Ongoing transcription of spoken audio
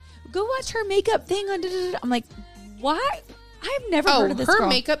go watch her makeup thing on. I'm like, why? I've never heard of this her girl.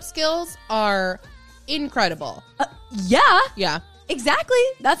 makeup skills are incredible. Yeah, exactly.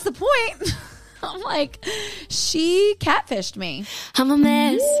 That's the point. I'm like, she catfished me. I'm a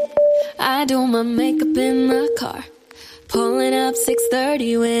mess. I do my makeup in the car. Pulling up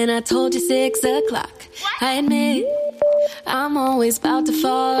 6:30 when I told you 6 o'clock. I admit, I'm always about to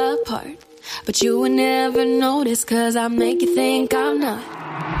fall apart. But you would never notice, cause I make you think I'm not.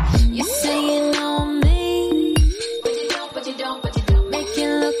 You say you know me, but you don't, but you don't, but you don't. Make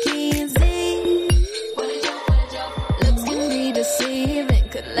it look easy. What a joke, what a joke. Looks can be deceiving,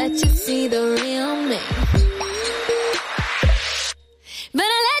 could let you see the real me. But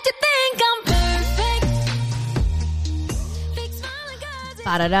I let you think I'm perfect. Fake smiling girls.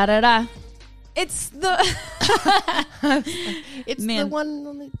 Ba-da-da-da-da. It's the The one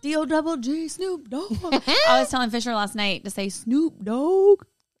on the D-O-double-G Snoop Dogg. I was telling Fisher last night to say Snoop Dogg.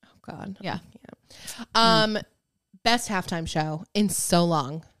 Oh God. Yeah. Best halftime show in so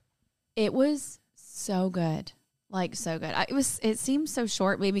long. It was so good. Like, so good. It seemed so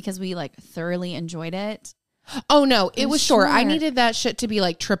short, maybe because we like thoroughly enjoyed it. Oh no, it was short. I needed that shit to be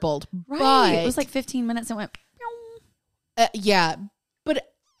like tripled. Right. But It was like 15 minutes and went. yeah.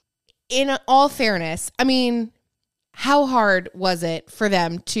 But in all fairness, I mean, how hard was it for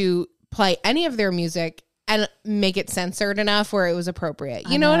them to play any of their music and make it censored enough where it was appropriate?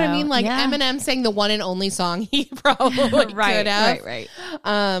 You know what I mean? Like Eminem sang the one and only song he probably could have. Right.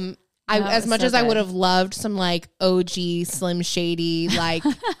 As much as I would have loved some like OG Slim Shady, like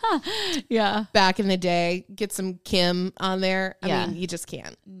back in the day, get some Kim on there. I mean, you just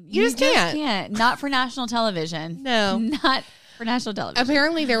can't. You just can't. Not for national television. No. Not for national television.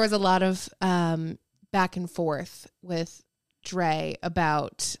 Apparently there was a lot of back and forth with Dre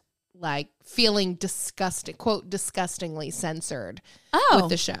about like feeling disgusting, quote, disgustingly censored with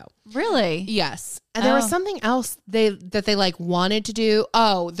the show. Really? Yes. And there was something else that they like wanted to do.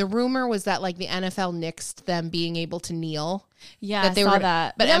 Oh, the rumor was that like the NFL nixed them being able to kneel. Yeah, that they I saw were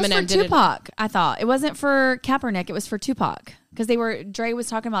that. But that Eminem was for Tupac, I thought. It wasn't for Kaepernick. It was for Tupac. Because Dre was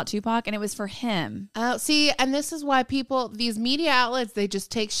talking about Tupac and it was for him. Oh, see, and this is why these media outlets, they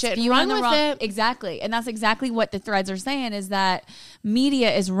just take shit and run with it. Exactly. And that's exactly what the threads are saying, is that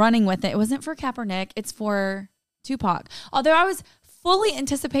media is running with it. It wasn't for Kaepernick. It's for Tupac. Although I was fully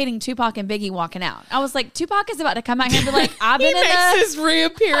anticipating Tupac and Biggie walking out. I was like, Tupac is about to come out here and be like, I've been his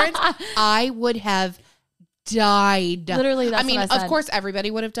reappearance. I would have died. Literally, that's what I said. Of course,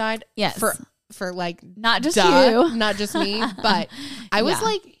 everybody would have died. Yes. For like, not just you, not just me, but I was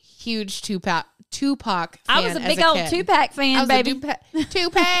like huge Tupac fan. I was a big old Tupac fan, baby.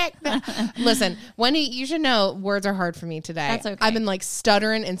 Tupac. Listen, Wendy, you should know words are hard for me today. That's okay. I've been like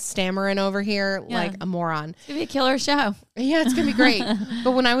stuttering and stammering over here like a moron. It's gonna be a killer show. Yeah, it's gonna be great.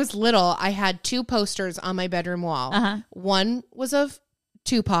 But when I was little, I had 2 posters on my bedroom wall. One was of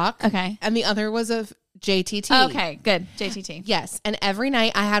Tupac, and the other was of JTT. Okay, good. JTT. Yes. And every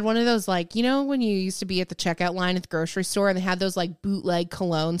night I had one of those, like, you know, when you used to be at the checkout line at the grocery store and they had those like bootleg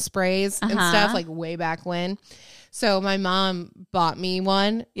cologne sprays and stuff, like way back when. So my mom bought me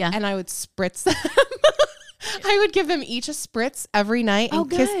one and I would spritz them. I would give them each a spritz every night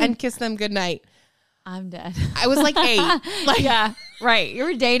and kiss them goodnight. I'm dead. I was like 8. Like, yeah, right. You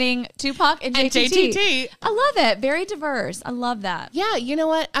were dating Tupac and JTT. I love it. Very diverse. I love that. Yeah, you know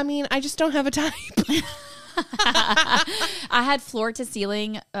what? I mean, I just don't have a type. I had floor to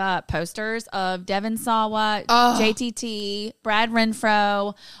ceiling posters of Devin Sawa, JTT, Brad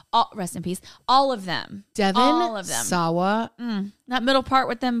Renfro, rest in peace, all of them. All of them. Sawa. That middle part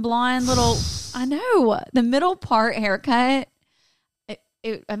with them blonde little, I know, the middle part haircut.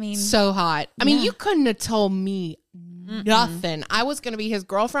 I mean, so hot. I mean, you couldn't have told me nothing. I was going to be his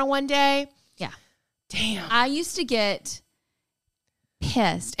girlfriend one day. Yeah. Damn. I used to get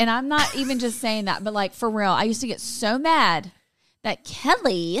pissed. And I'm not even just saying that, but like for real, I used to get so mad that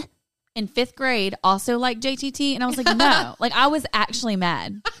Kelly in 5th grade also liked JTT. And I was like, no, like I was actually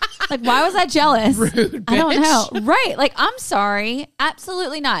mad. Like, why was I jealous? Rude, bitch. I don't know. Right. Like, I'm sorry.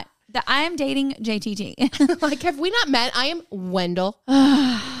 Absolutely not. That I am dating JTT. Like, have we not met? I am Wendell.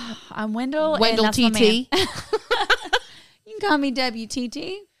 I'm Wendell. Wendell and TT. You can call me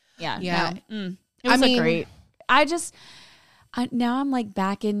WTT. Yeah. No. It was great. Now I'm like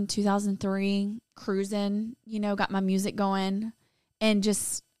back in 2003, cruising, you know, got my music going, and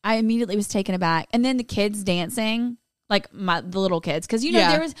just, I immediately was taken aback. And then the kids dancing, like the little kids. Cause you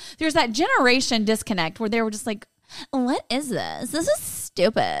know, there's that generation disconnect where they were just like, what is this? This is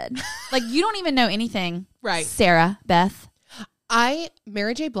stupid. Like, you don't even know anything. Right. Sarah, Beth.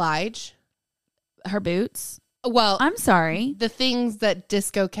 Mary J. Blige. Her boots. Well, I'm sorry. the things that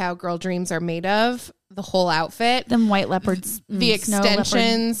disco cowgirl dreams are made of, the whole outfit, Them white leopards, the snow leopard.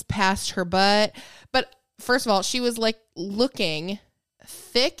 extensions past her butt. But first of all, she was like looking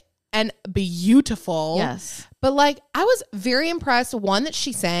thick and beautiful. Yes. But like, I was very impressed. One, that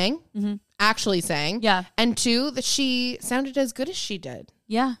she sang, actually sang. Yeah. And two, that she sounded as good as she did.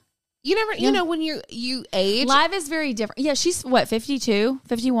 Yeah. You never, you know, when you age. Live is very different. Yeah, she's what, 52,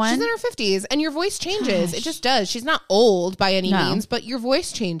 51? She's in her 50s and your voice changes. Gosh. It just does. She's not old by any No. means, but your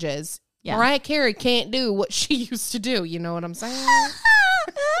voice changes. Yeah. Mariah Carey can't do what she used to do. You know what I'm saying?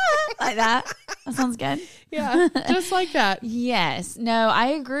 Like that. That sounds good. Yeah, just like that. Yes. No, I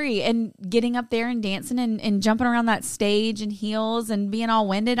agree. And getting up there and dancing and jumping around that stage in heels and being all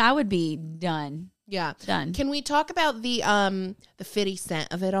winded, I would be done. Yeah. Done. Can we talk about the 50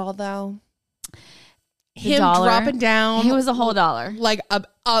 cent of it all though? The Him dollar. dropping down. He was a whole dollar. Like a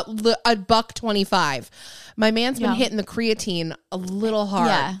 $1.25. My man's been Yeah. hitting the creatine a little hard.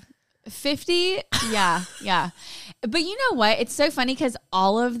 Yeah. 50. Yeah. Yeah. But you know what? It's so funny because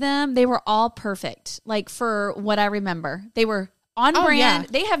all of them, they were all perfect. Like for what I remember, they were on brand. yeah.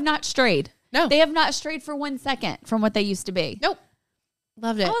 They have not strayed. No. They have not strayed for 1 second from what they used to be. Nope.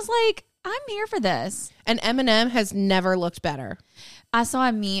 Loved it. I was like, I'm here for this. And Eminem has never looked better. I saw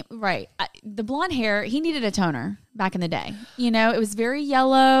a meme, right. The blonde hair, he needed a toner back in the day. You know, it was very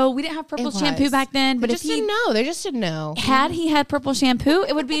yellow. We didn't have purple It shampoo was. back then. They But if just didn't know. They just didn't know. had he had purple shampoo,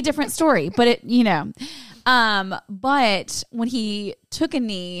 it would be a different story. But it, you know, but when he took a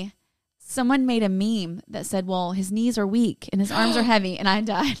knee, someone made a meme that said, well, his knees are weak and his arms are heavy. And I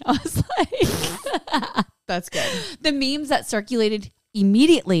died. I was like, That's good. the memes that circulated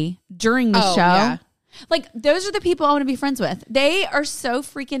immediately during the Oh, show. yeah. Like, those are the people I want to be friends with. They are so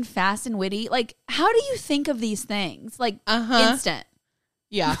freaking fast and witty. Like, how do you think of these things? Like, instant.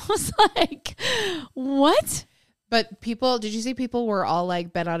 Yeah. I was like, what? But did you see people were all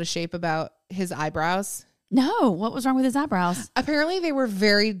like bent out of shape about his eyebrows? No, what was wrong with his eyebrows? Apparently they were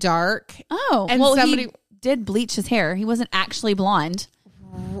very dark. Oh, And well, somebody- he did bleach his hair. He wasn't actually blonde.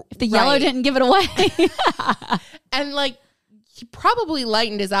 If the yellow Right. didn't give it away. And like, he probably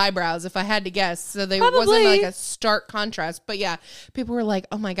lightened his eyebrows if I had to guess. So they Probably. wasn't like a stark contrast. But yeah, people were like,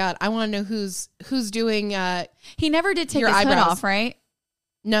 oh my God, I want to know who's doing He never did take Your his hood eyebrows. off, right?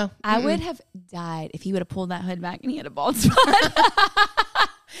 no. I Mm-mm. would have died if he would have pulled that hood back and he had a bald spot.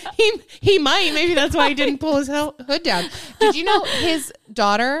 He might. Maybe that's why he didn't pull his hood down. Did you know his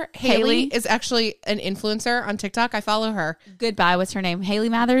daughter, Haley, is actually an influencer on TikTok? I follow her. Goodbye. What's her name? Haley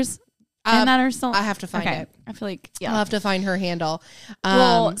Mathers? And Mathers still? I have to find it. I feel like, I'll yeah. have to find her handle.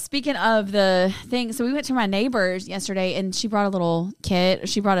 Well, speaking of the thing, so we went to my neighbor's yesterday and she brought a little kid.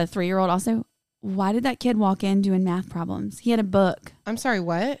 She brought a 3-year-old also. Why did that kid walk in doing math problems? He had a book. I'm sorry,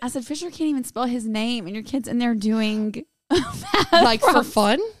 what? I said, Fisher can't even spell his name and your kid's in there doing math Like for problems.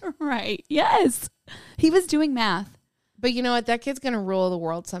 fun? Right. Yes. He was doing math. But you know what? That kid's going to rule the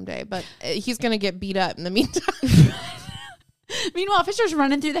world someday, but he's going to get beat up in the meantime. Meanwhile, Fisher's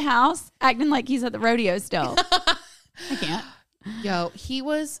running through the house acting like he's at the rodeo still. I can't. Yo, he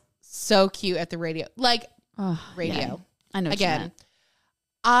was so cute at the radio. Like, Oh, radio. yeah. I know what you Again, meant.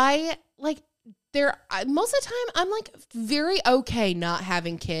 I like most of the time I'm like very okay not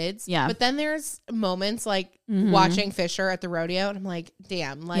having kids. Yeah. But then there's moments like watching Fisher at the rodeo and I'm like,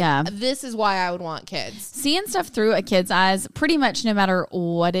 damn, like Yeah. this is why I would want kids. Seeing stuff through a kid's eyes, pretty much no matter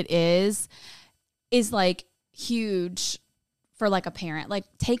what it is like huge for like a parent. Like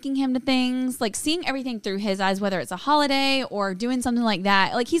taking him to things, like seeing everything through his eyes, whether it's a holiday or doing something like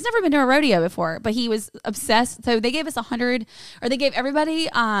that. Like he's never been to a rodeo before, but he was obsessed. So they gave us they gave everybody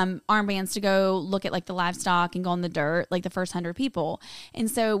armbands to go look at like the livestock and go on the dirt, like the first 100 people. And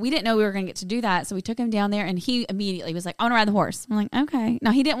so we didn't know we were going to get to do that. So we took him down there and he immediately was like, I want to ride the horse. I'm like, okay. Now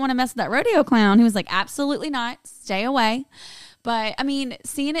he didn't want to mess with that rodeo clown. He was like, absolutely not. Stay away. But I mean,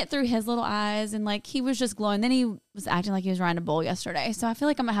 seeing it through his little eyes and like he was just glowing. Then he was acting like he was riding a bull yesterday. So I feel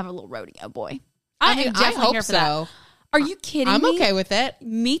like I'm gonna have a little rodeo boy. I mean, am I definitely hope here for that. so. Are you kidding I'm me? okay with it.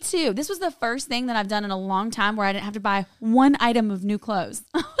 Me too. This was the first thing that I've done in a long time where I didn't have to buy one item of new clothes.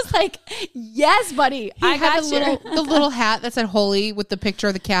 I was like, yes, buddy. I had got you. the little hat that said holy with the picture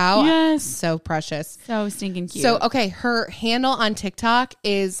of the cow. Yes. So precious. So stinking cute. So okay, her handle on TikTok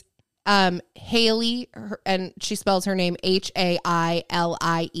is Haley, and she spells her name HAILIE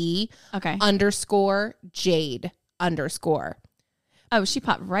okay. _ Jade _. Oh, she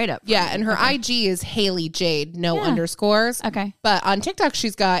popped right up. Yeah, and her IG is Haley Jade, no underscores. Okay. But on TikTok,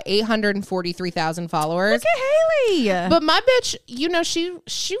 she's got 843,000 followers. Look at Haley. But my bitch, you know, she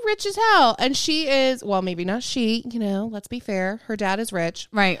rich as hell. And she is, well, maybe not she, you know, let's be fair. Her dad is rich.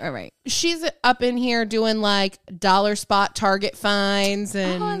 Right. She's up in here doing like dollar spot Target finds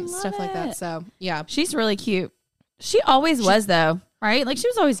and stuff like that. So, yeah. She's really cute. She always was, though, right? Like, she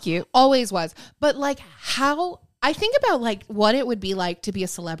was always cute. Always was. But like how... I think about like what it would be like to be a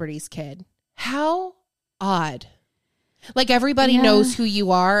celebrity's kid. How odd. Like everybody knows who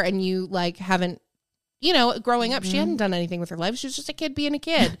you are and you like haven't, you know, growing up, she hadn't done anything with her life. She was just a kid being a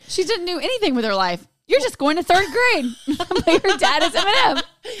kid. She didn't do anything with her life. You're just going to third grade. But your dad is Eminem.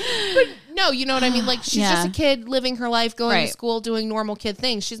 But no, you know what I mean? Like she's just a kid living her life, going to school, doing normal kid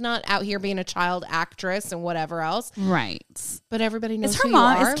things. She's not out here being a child actress and whatever else. Right. But everybody knows is her who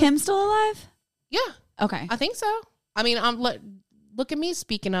mom, you are. Is Kim still alive? Yeah. Okay. I think so. I mean, look at me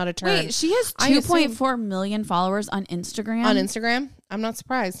speaking out of turn. Wait, she has 2.4 million followers on Instagram. On Instagram? I'm not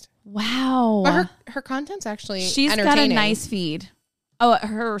surprised. Wow. But her content's actually She's got a nice feed. Oh,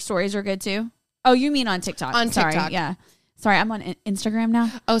 her stories are good too? Oh, you mean on TikTok. On TikTok. Sorry, yeah. Sorry, I'm on Instagram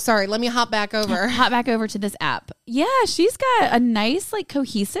now. Oh, sorry. Let me hop back over. Hop back over to this app. Yeah, she's got a nice, like,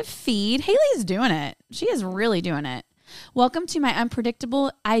 cohesive feed. Haley's doing it. She is really doing it. Welcome to my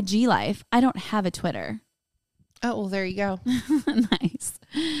unpredictable IG life. I don't have a Twitter. Oh, well, there you go. Nice.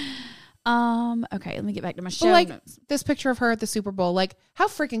 Okay, let me get back to my show. Well, like this picture of her at the Super Bowl, like how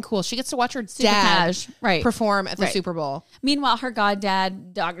freaking cool. She gets to watch her dad perform at the Super Bowl. Meanwhile, her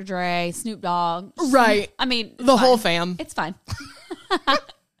goddad, Dr. Dre, Snoop Dogg. Right. I mean, the whole fam. It's fine.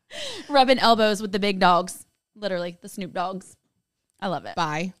 Rubbing elbows with the big dogs. Literally, the Snoop Dogs. I love it.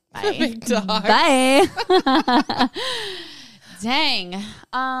 Bye. Bye. Bye. Dang.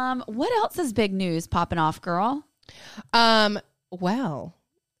 What else is big news popping off, girl? Well,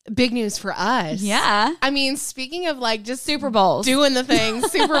 big news for us. Yeah. I mean, speaking of like just Super Bowls, doing the things,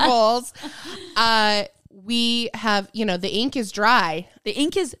 Super Bowls, we have, you know, the ink is dry. The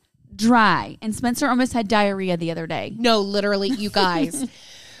ink is dry. And Spencer almost had diarrhea the other day. No, literally, you guys.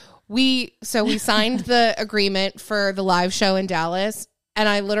 we signed the agreement for the live show in Dallas, and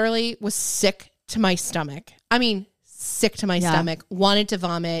I literally was sick to my stomach. I mean, sick to my stomach, wanted to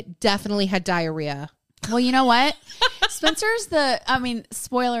vomit, definitely had diarrhea. Well, you know what? Spencer's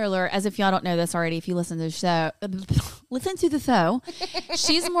spoiler alert, as if y'all don't know this already, if you listen to the show,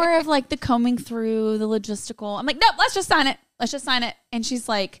 she's more of like the combing through the logistical. I'm like, no, let's just sign it. And she's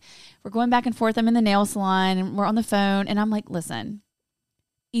like, we're going back and forth. I'm in the nail salon and we're on the phone. And I'm like, listen,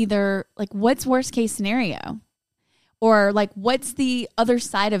 either like, what's worst case scenario? Or like, what's the other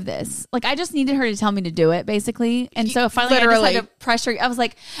side of this? Like, I just needed her to tell me to do it, basically. And so finally, I just had to pressure. I was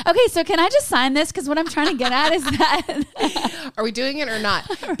like, okay, so can I just sign this? Because what I'm trying to get at is that. Are we doing it or not?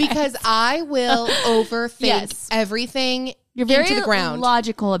 Right. Because I will overthink everything. You're very into the ground.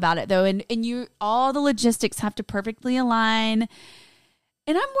 Logical about it, though. And you, all the logistics have to perfectly align. And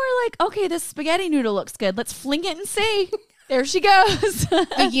I'm more like, okay, this spaghetti noodle looks good. Let's fling it and see. There she goes.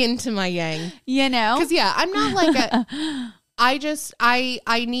 The yin to my yang. You know? Because, I'm not like I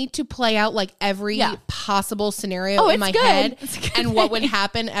need to play out like every possible scenario in my head and what would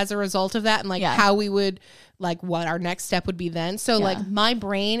happen as a result of that and like how we would, like what our next step would be then. So like my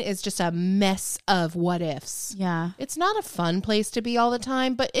brain is just a mess of what ifs. Yeah. It's not a fun place to be all the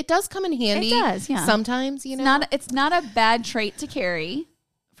time, but it does come in handy. It does, yeah. Sometimes, you know. It's not a bad trait to carry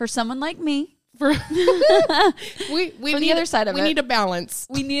for someone like me. We the other side of it. We need a balance.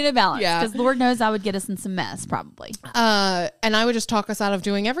 Yeah. Because Lord knows I would get us in some mess probably. And I would just talk us out of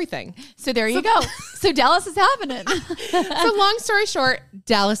doing everything. So there you go. So Dallas is happening. So long story short,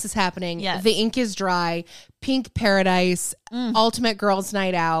 Dallas is happening. Yes. The ink is dry. Pink Paradise. Ultimate Girls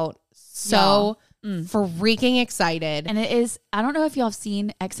Night Out. So freaking excited. And it is, I don't know if y'all have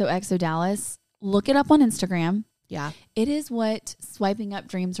seen XOXO Dallas. Look it up on Instagram. Yeah. It is what swiping up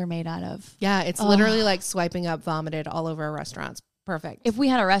dreams are made out of. Yeah, it's literally like swiping up vomited all over restaurants. Perfect. If we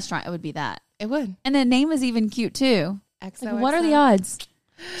had a restaurant, it would be that. It would. And the name is even cute too. XOXO. Like, what are the odds?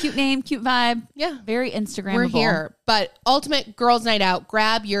 Cute name, cute vibe. Yeah. Very Instagrammable. We're here. But Ultimate Girls Night Out.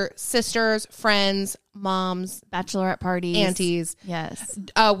 Grab your sisters, friends, moms, bachelorette parties, aunties. Yes.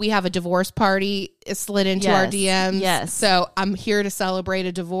 We have a divorce party slid into our DMs. Yes. So I'm here to celebrate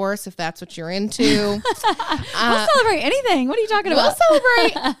a divorce if that's what you're into. We'll celebrate anything. What are you talking about? We'll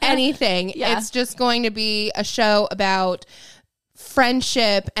celebrate anything. Yeah. It's just going to be a show about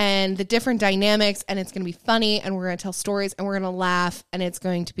friendship and the different dynamics, and it's going to be funny, and we're going to tell stories, and we're going to laugh, and it's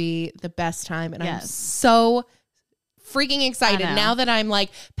going to be the best time. And I'm so freaking excited. Now that I'm like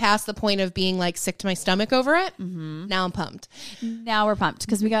past the point of being like sick to my stomach over it, now I'm pumped. Now we're pumped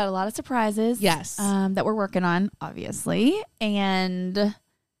because we got a lot of surprises. Yes. That we're working on, obviously. And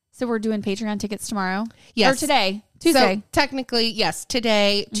so we're doing Patreon tickets tomorrow. Yes. Or today. Tuesday. So technically, yes,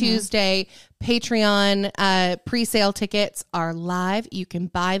 today, Tuesday, Patreon pre-sale tickets are live. You can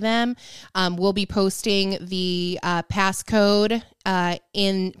buy them. We'll be posting the passcode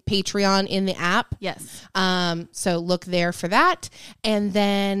in Patreon in the app. Yes. So look there for that. And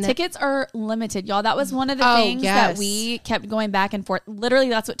then tickets are limited, y'all. That was one of the things that we kept going back and forth. Literally,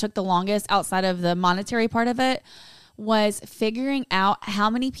 that's what took the longest outside of the monetary part of it, was figuring out how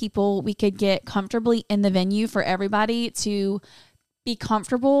many people we could get comfortably in the venue for everybody to be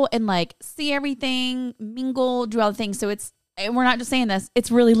comfortable and like see everything, mingle, do all the things. So we're not just saying this, it's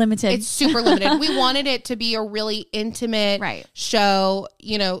really limited. It's super limited. We wanted it to be a really intimate show.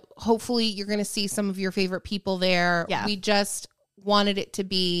 You know, hopefully you're going to see some of your favorite people there. Yeah. We just wanted it to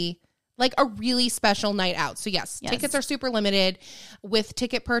be like a really special night out. So yes, tickets are super limited. With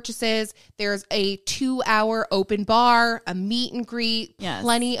ticket purchases, there's a 2-hour open bar, a meet and greet,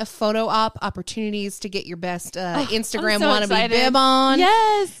 plenty of photo op opportunities to get your best Instagram wannabe bib on.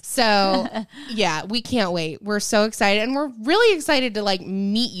 Yes. So yeah, we can't wait. We're so excited, and we're really excited to like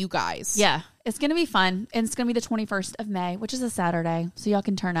meet you guys. Yeah, it's going to be fun. And it's going to be the 21st of May, which is a Saturday. So y'all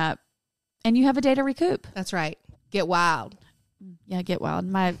can turn up and you have a day to recoup. That's right. Get wild. Yeah, get wild.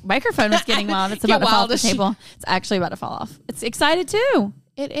 My microphone was getting wild. It's about to fall off the table. It's actually about to fall off. It's excited too.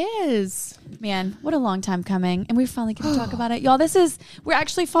 It is. Man, what a long time coming. And we finally get to talk about it. Y'all, we're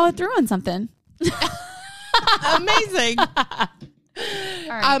actually following through on something. Amazing.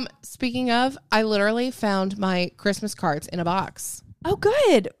 Right. Speaking of, I literally found my Christmas cards in a box. Oh,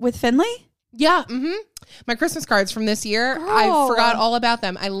 good. With Finley? Yeah. My Christmas cards from this year. Girl. I forgot all about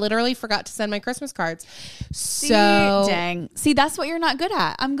them. I literally forgot to send my Christmas cards. Dang. See, that's what you're not good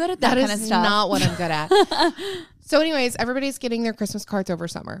at. I'm good at that kind of stuff. That is not what I'm good at. So anyways, everybody's getting their Christmas cards over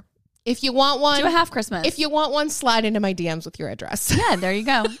summer. If you want one, do a half Christmas. If you want one, slide into my DMs with your address. Yeah, there you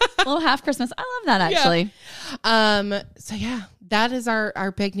go. A little half Christmas. I love that actually. Yeah. So yeah, that is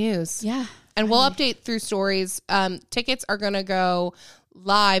our big news. Yeah. And we'll update through stories. Tickets are going to go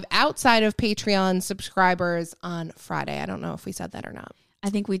live outside of Patreon subscribers on Friday. I don't know if we said that or not. I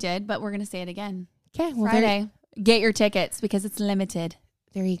think we did, but we're going to say it again. Okay. Well, Friday. Get your tickets because it's limited.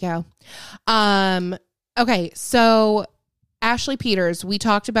 There you go. Okay. So Ashley Peters, we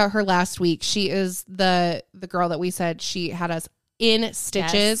talked about her last week. She is the girl that we said she had us in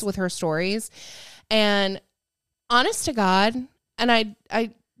stitches with her stories. And honest to God, and I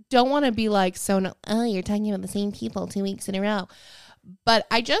don't want to be like, you're talking about the same people 2 weeks in a row. But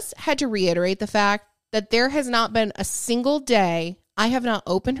I just had to reiterate the fact that there has not been a single day I have not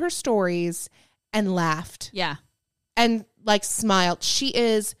opened her stories and laughed. Yeah. And like smiled. She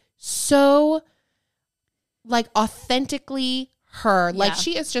is so like authentically her. Like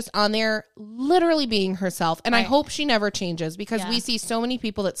she is just on there literally being herself. And I hope she never changes because we see so many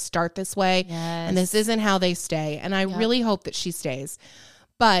people that start this way and this isn't how they stay. And I really hope that she stays.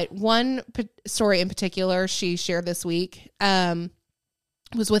 But one story in particular she shared this week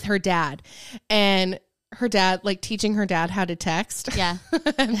was with her dad, and her dad, like teaching her dad how to text. Yeah.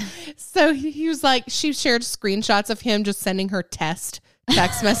 So he was like, she shared screenshots of him just sending her text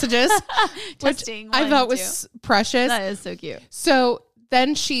messages, which I thought was precious. That is so cute. So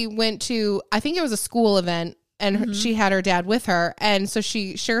then she went to, I think it was a school event, and she had her dad with her. And so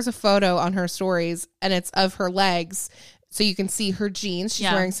she shares a photo on her stories, and it's of her legs. So you can see her jeans. She's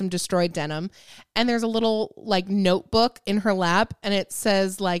wearing some destroyed denim. And there's a little like notebook in her lap. And it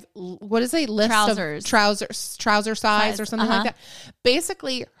says like, what is a list of trouser size or something like that.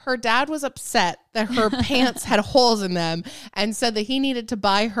 Basically, her dad was upset that her pants had holes in them and said that he needed to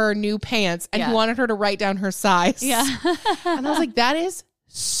buy her new pants. And he wanted her to write down her size. Yeah. And I was like, that is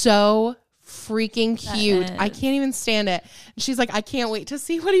so freaking cute. I can't even stand it. And she's like, I can't wait to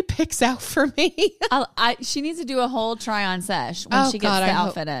see what he picks out for me. She needs to do a whole try on sesh when she gets the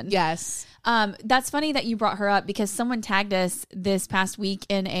outfit in. Yes. That's funny that you brought her up because someone tagged us this past week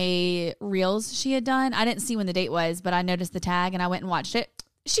in a reels she had done. I didn't see when the date was, but I noticed the tag and I went and watched it.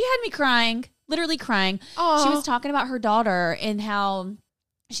 She had me crying, literally crying. Aww. She was talking about her daughter and how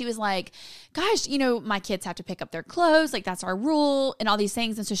she was like, gosh, my kids have to pick up their clothes. Like, that's our rule and all these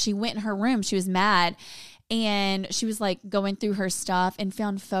things. And so she went in her room. She was mad. And she was like going through her stuff and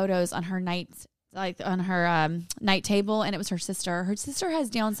found photos on her night table. And it was her sister. Her sister has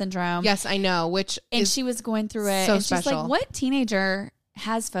Down syndrome. Yes, I know. And she was going through it. So and special. She's like, what teenager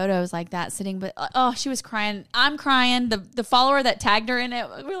has photos like that sitting? But she was crying. I'm crying. The follower that tagged her in it,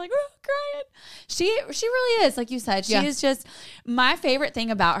 we're like, oh, crying. She really is, like you said. She is just my favorite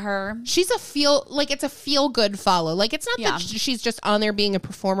thing about her. She's it's a feel good follow. Like, it's not that she's just on there being a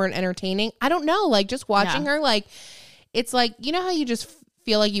performer and entertaining. I don't know. Like, just watching her, like, it's like, you know how you just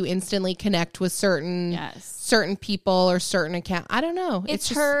feel like you instantly connect with certain people or certain account. I don't know. It's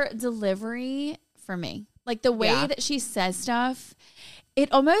just her delivery for me. Like, the way that she says stuff,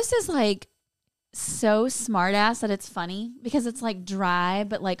 it almost is like so smart ass that it's funny, because it's like dry,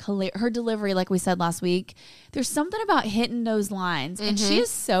 but like her delivery, like we said last week, there's something about hitting those lines, and she is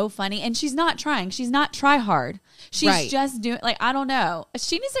so funny, and she's not trying. She's not try hard. She's just doing, like, I don't know.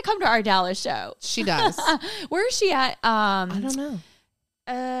 She needs to come to our Dallas show. She does. Where is she at? I don't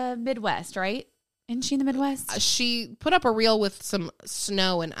know. Midwest, right? Isn't she in the Midwest? She put up a reel with some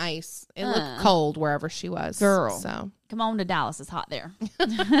snow and ice. It looked cold wherever she was. Girl. So come on to Dallas. It's hot there.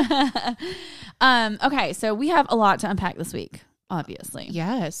 Okay, so we have a lot to unpack this week, obviously.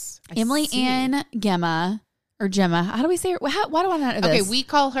 Yes. Emily and Gemma, or Gemma. How do we say her? Why do I not know this? Okay, we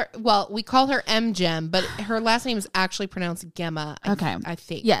call her M Gem, but her last name is actually pronounced Gemma. I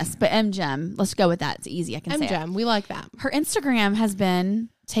think. Yes, but M Gem. Let's go with that. It's easy. I can say M Gem. We like that. Her Instagram has been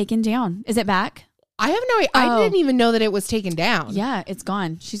taken down. Is it back? I have no idea. I didn't even know that it was taken down. Yeah, it's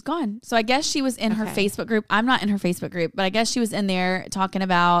gone. She's gone. So I guess she was in her Facebook group. I'm not in her Facebook group, but I guess she was in there talking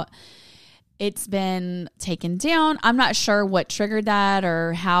about it's been taken down. I'm not sure what triggered that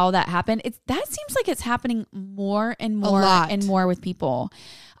or how that happened. That seems like it's happening more and more and more with people.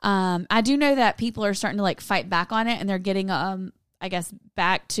 I do know that people are starting to like fight back on it, and they're getting, I guess,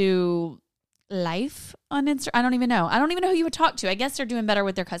 back to life on Instagram. I don't even know who you would talk to. I guess they're doing better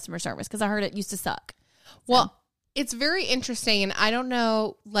with their customer service, because I heard it used to suck. Well, it's very interesting, and I don't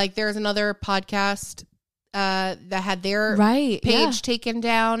know, like, there's another podcast that had their page taken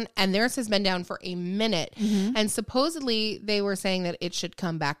down, and theirs has been down for a minute, and supposedly they were saying that it should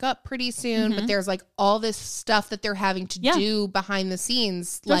come back up pretty soon, but there's like all this stuff that they're having to do behind the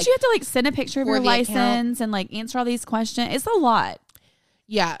scenes. Don't you have to like send a picture of your license and like answer all these questions? It's a lot.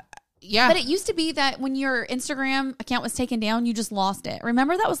 Yeah. Yeah. But it used to be that when your Instagram account was taken down, you just lost it.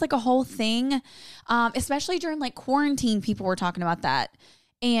 Remember, that was like a whole thing, especially during like quarantine. People were talking about that.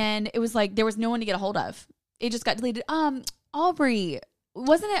 And it was like there was no one to get a hold of. It just got deleted. Aubrey,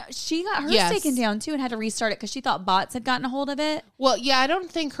 wasn't it? She got hers taken down too and had to restart it because she thought bots had gotten a hold of it. Well, yeah, I don't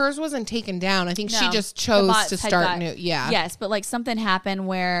think hers wasn't taken down. I think she just chose to start new. Yeah. Yes, but like something happened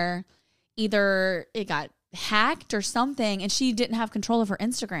where either it got hacked or something, and she didn't have control of her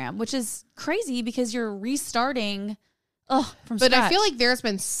Instagram, which is crazy because you're restarting from scratch. I feel like there's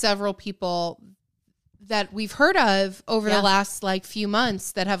been several people that we've heard of over the last like few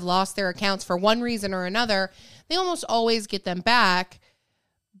months that have lost their accounts for one reason or another. They almost always get them back,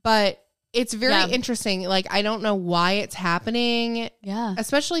 but it's very interesting. Like, I don't know why it's happening. Yeah.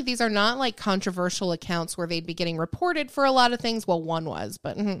 Especially these are not like controversial accounts where they'd be getting reported for a lot of things. Well, one was,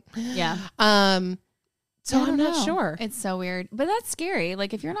 but yeah. So I'm not sure. It's so weird. But that's scary.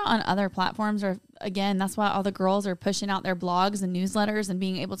 Like, if you're not on other platforms, or again, that's why all the girls are pushing out their blogs and newsletters and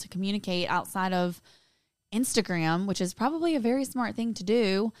being able to communicate outside of Instagram, which is probably a very smart thing to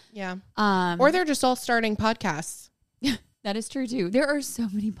do. Yeah. Or they're just all starting podcasts. That is true too. There are so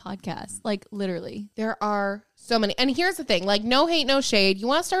many podcasts. Like, literally. There are so many. And here's the thing, like, no hate, no shade. You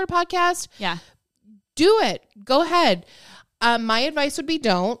want to start a podcast? Yeah. Do it. Go ahead. My advice would be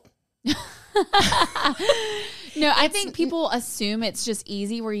don't. No, I think people assume it's just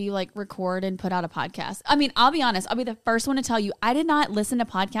easy where you like record and put out a podcast. I mean, I'll be honest. I'll be the first one to tell you, I did not listen to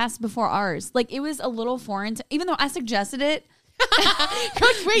podcasts before ours. Like, it was a little foreign to, even though I suggested it.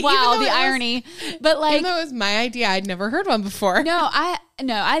 Wait, wow, the irony. But like, even though it was my idea, I'd never heard one before. No,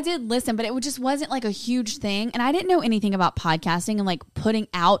 I did listen, but it just wasn't like a huge thing. And I didn't know anything about podcasting and like putting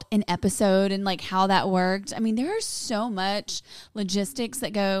out an episode and like how that worked. I mean, there's so much logistics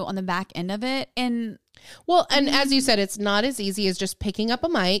that go on the back end of it. And as you said, it's not as easy as just picking up a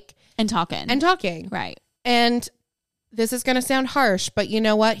mic and talking. Right. And this is going to sound harsh, but you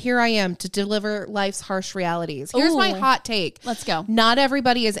know what? Here I am to deliver life's harsh realities. Here's my hot take. Let's go. Not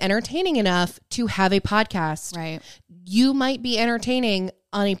everybody is entertaining enough to have a podcast. Right. You might be entertaining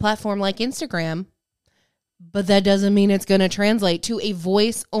on a platform like Instagram, but that doesn't mean it's going to translate to a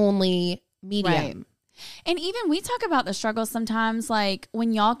voice-only medium. Right. And even we talk about the struggles sometimes, like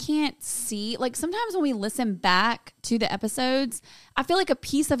when y'all can't see, like sometimes when we listen back to the episodes, I feel like a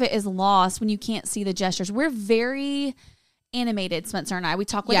piece of it is lost when you can't see the gestures. We're very animated, Spencer and I. We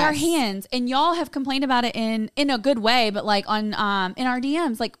talk with our hands, and y'all have complained about it in a good way, but like on in our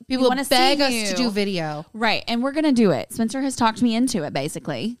DMs, like people want to beg us to do video. Right. And we're going to do it. Spencer has talked me into it,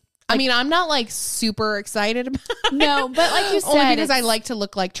 basically. I mean, I'm not like super excited about it. No, but like you said, only because I like to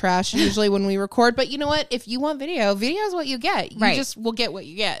look like trash usually when we record. But you know what? If you want video is what you get. You just will get what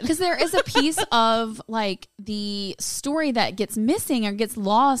you get. Because there is a piece of like the story that gets missing or gets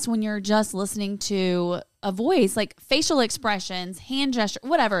lost when you're just listening to a voice, like facial expressions, hand gesture,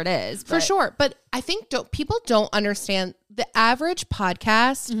 whatever it is. For sure. But I think people don't understand the average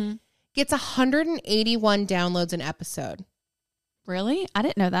podcast gets 181 downloads an episode. Really? I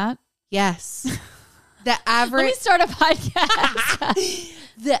didn't know that. Yes. The average. Let me start a podcast.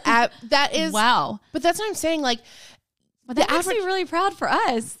 That is. Wow. But that's what I'm saying. Like, well, that makes me really proud for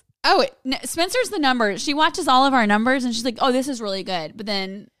us. Oh, Spencer's the number. She watches all of our numbers and she's like, oh, this is really good. But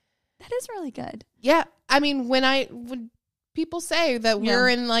then that is really good. Yeah. I mean, when people say that we're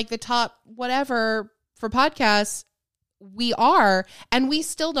in like the top whatever for podcasts, we are, and we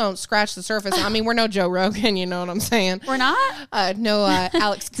still don't scratch the surface. I mean, we're no Joe Rogan, you know what I'm saying? We're not? No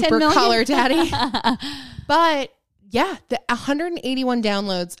Alex Cooper Collar Daddy. But yeah, the 181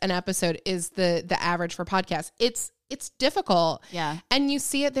 downloads an episode is the average for podcasts. It's difficult. Yeah. And you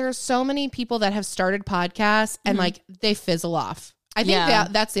see it. There are so many people that have started podcasts and like they fizzle off. I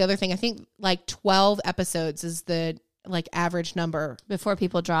think that's the other thing. I think like 12 episodes is the like average number Before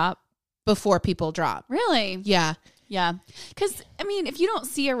people drop. Really? Yeah. Yeah. Because, I mean, if you don't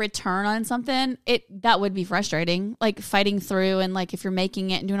see a return on something, that would be frustrating. Like fighting through and like if you're making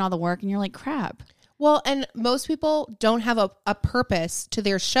it and doing all the work and you're like, crap. Well, and most people don't have a purpose to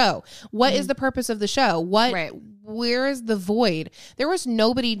their show. What is the purpose of the show? Where is the void? There was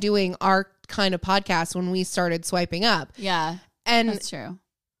nobody doing our kind of podcast when we started swiping up. Yeah. And that's true.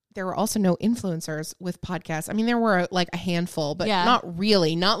 There were also no influencers with podcasts. I mean, there were like a handful, but not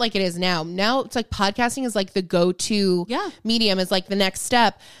really. Not like it is now. Now it's like podcasting is like the go-to medium, is like the next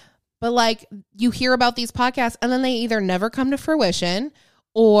step. But like you hear about these podcasts and then they either never come to fruition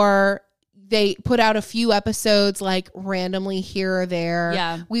or they put out a few episodes like randomly here or there.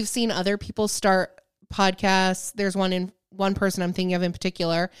 Yeah. We've seen other people start podcasts. There's one person I'm thinking of in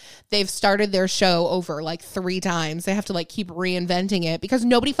particular. They've started their show over like 3 times. They have to like keep reinventing it because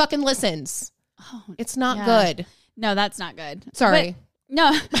nobody fucking listens. Oh, it's not good. No, that's not good. Sorry. But,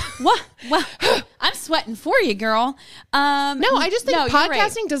 no. What? Well, I'm sweating for you, girl. No, I just think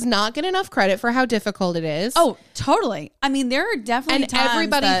podcasting does not get enough credit for how difficult it is. Oh, totally. I mean, there are definitely times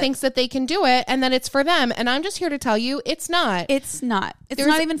everybody thinks that they can do it and that it's for them. And I'm just here to tell you, it's not. It's not. It's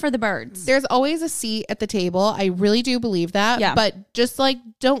not even for the birds. There's always a seat at the table. I really do believe that. Yeah. But just like,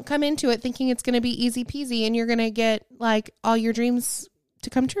 don't come into it thinking it's going to be easy peasy and you're going to get like all your dreams to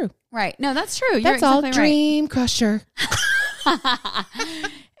come true. Right. No, that's true. That's exactly all dream crusher.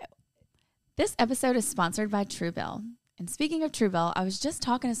 This episode is sponsored by Truebill. And speaking of Truebill, I was just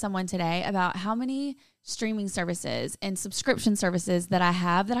talking to someone today about how many streaming services and subscription services that I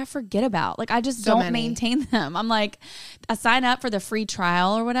have that I forget about. Like I just don't maintain them. I'm like, I sign up for the free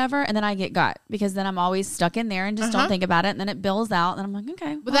trial or whatever, and then I get got because then I'm always stuck in there and just don't think about it. And then it bills out and I'm like,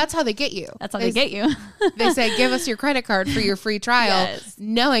 okay. But that's how they get you. That's how they get you. They say, give us your credit card for your free trial,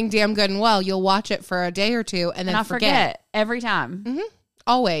 knowing damn good and well you'll watch it for a day or two and then I'll forget every time. Mm-hmm.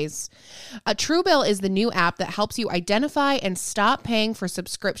 Always. Truebill is the new app that helps you identify and stop paying for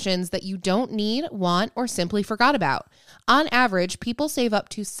subscriptions that you don't need, want, or simply forgot about. On average, people save up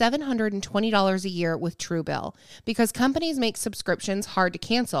to $720 a year with Truebill. Because companies make subscriptions hard to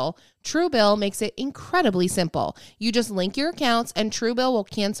cancel, Truebill makes it incredibly simple. You just link your accounts and Truebill will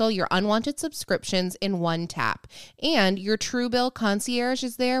cancel your unwanted subscriptions in one tap. And your Truebill concierge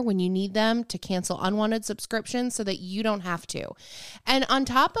is there when you need them to cancel unwanted subscriptions so that you don't have to. And on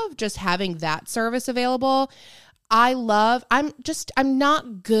top of just having that service available, I'm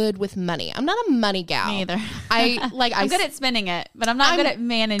not good with money. I'm not a money gal. Me either. I'm good at spending it, but I'm not good at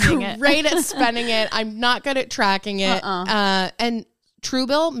managing it. Great at spending it. I'm not good at tracking it. And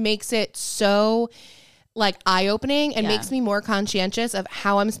Truebill makes it so like eye-opening and makes me more conscientious of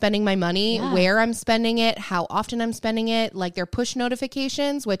how I'm spending my money, where I'm spending it, how often I'm spending it. Like their push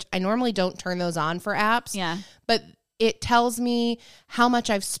notifications, which I normally don't turn those on for apps. Yeah. But it tells me how much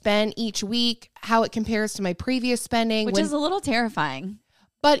I've spent each week, how it compares to my previous spending. Which is a little terrifying.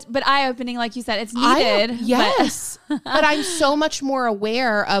 But eye-opening, like you said, it's needed. Yes. But I'm so much more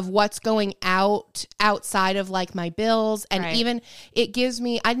aware of what's going outside of like my bills. And even it gives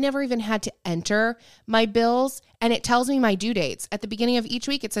me, I'd never even had to enter my bills. And it tells me my due dates. At the beginning of each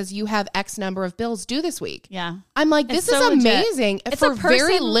week, it says you have X number of bills due this week. Yeah. I'm like, this is amazing. It's for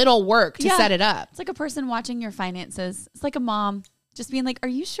very little work to set it up. It's like a person watching your finances. It's like a mom. Just being like, are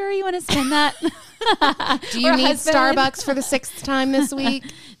you sure you want to spend that? Do you need Starbucks for the 6th time this week?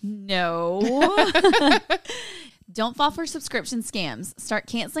 No. Don't fall for subscription scams. Start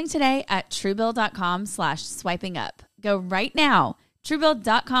canceling today at Truebill.com/swiping-up. Go right now.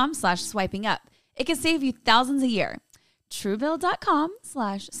 Truebill.com/swiping-up. It can save you thousands a year.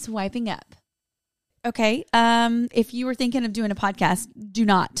 Truebill.com/swiping-up. Okay. If you were thinking of doing a podcast, do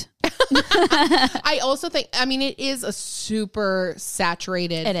not. I also think, I mean, it is a super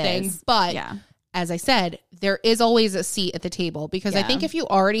saturated thing, but as I said, there is always a seat at the table because I think if you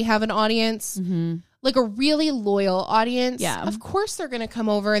already have an audience, like a really loyal audience, of course they're going to come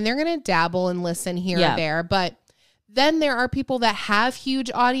over and they're going to dabble and listen here or there. But then there are people that have huge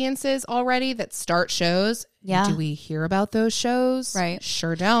audiences already that start shows. Yeah. Do we hear about those shows? Right.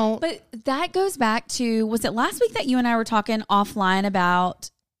 Sure don't. But that goes back to, was it last week that you and I were talking offline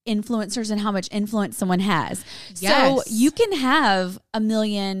about influencers and how much influence someone has? Yes. So you can have 1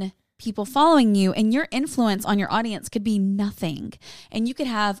 million people following you and your influence on your audience could be nothing. And you could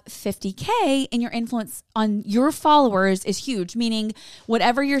have 50K and your influence on your followers is huge, meaning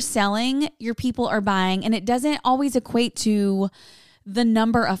whatever you're selling, your people are buying. And it doesn't always equate to the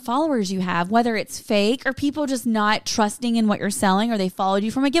number of followers you have, whether it's fake or people just not trusting in what you're selling or they followed you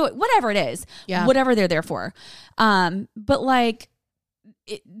from a giveaway, whatever it is, whatever they're there for. But like,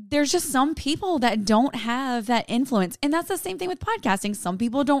 there's just some people that don't have that influence. And that's the same thing with podcasting. Some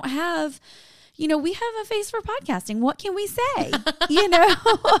people don't have, we have a face for podcasting. What can we say? I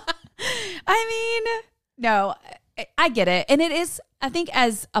mean, no, I get it. And it is, I think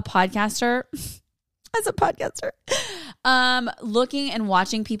as a podcaster, looking and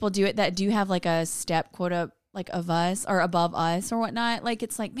watching people do it that do have like a step quota like of us or above us or whatnot, like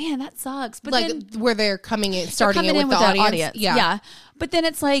it's like, man, that sucks. But like then, where they're coming in, starting in with the audience. Yeah. But then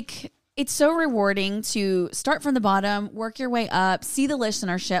it's like, it's so rewarding to start from the bottom, work your way up, see the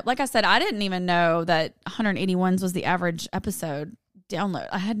listenership. Like I said, I didn't even know that 181 was the average episode download.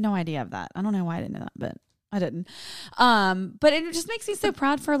 I had no idea of that. I don't know why I didn't know that, but I didn't. But it just makes me so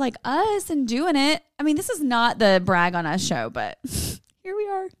proud for like us and doing it. I mean, this is not the brag on us show, but here we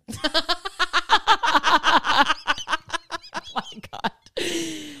are. Oh my God.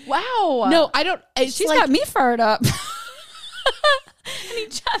 Wow. No, I don't. She's like, got me fired up. And he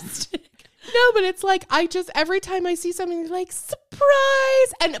just. No, but it's like, every time I see something like,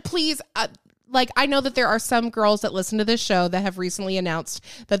 surprise. And please, like, I know that there are some girls that listen to this show that have recently announced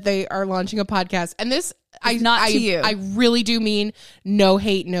that they are launching a podcast. And this, to you. I really do mean no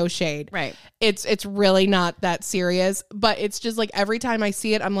hate, no shade. Right. It's really not that serious, but it's just like every time I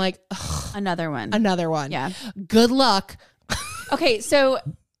see it, I'm like, another one. Yeah. Good luck. Okay. So,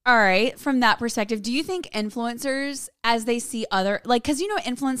 all right. From that perspective, do you think influencers, as they see other, like, cause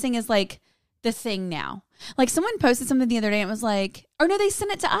influencing is like the thing now. Like someone posted something the other day and it was like, or no, they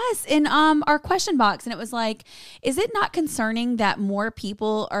sent it to us in our question box. And it was like, is it not concerning that more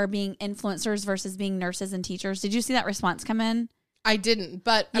people are being influencers versus being nurses and teachers? Did you see that response come in? I didn't,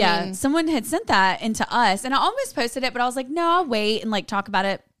 but I mean, someone had sent that into us and I almost posted it, but I was like, no, I'll wait and like talk about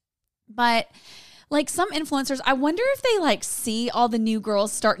it. But like some influencers, I wonder if they like see all the new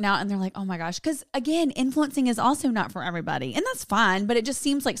girls starting out and they're like, oh my gosh. Cause again, influencing is also not for everybody and that's fine, but it just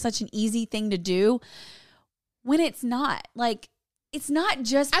seems like such an easy thing to do when it's not. Like, it's not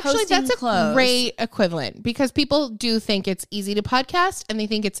just actually posting that's clothes. A great equivalent because people do think it's easy to podcast and they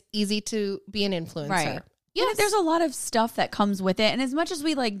think it's easy to be an influencer. Right. Yes. There's a lot of stuff that comes with it. And as much as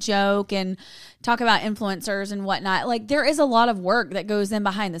we like joke and talk about influencers and whatnot, like there is a lot of work that goes in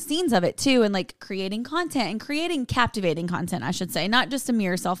behind the scenes of it too. And like creating content and creating captivating content, I should say, not just a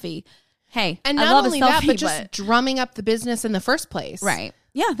mere selfie. Hey, and I not love only a selfie, that, but just drumming up the business in the first place. Right.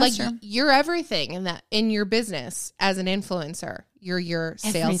 Yeah, that's like true. You're everything in your business as an influencer. You're your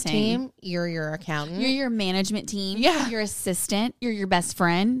sales team. You're your accountant. You're your management team. Yeah. Your assistant. You're your best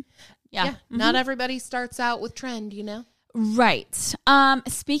friend. Yeah. Mm-hmm. Not everybody starts out with trend, Right.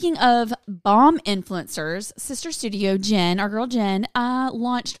 Speaking of bomb influencers, Sister Studio Jen, our girl Jen,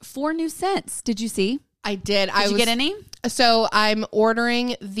 launched 4 new scents. Did you see? I did. Did you get any? So I'm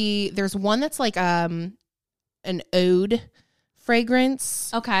ordering there's one that's like an ode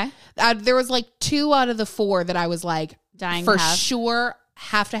fragrance. Okay. There was like 2 out of the 4 that I was like, dying for to have. sure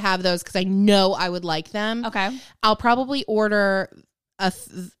have to have those because I know I would like them. Okay. I'll probably order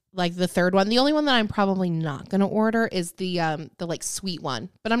like the 3rd one. The only one that I'm probably not going to order is the like sweet one,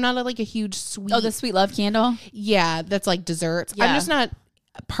 but I'm not like a huge sweet. Oh, the sweet love candle. Yeah. That's like desserts. Yeah. I'm just not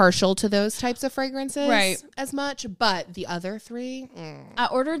partial to those types of fragrances as much, but the other 3 I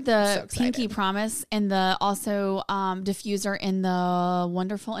ordered the so Pinky Promise and the also diffuser in the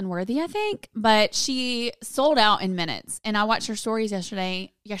Wonderful and Worthy, I think, but she sold out in minutes. And I watched her stories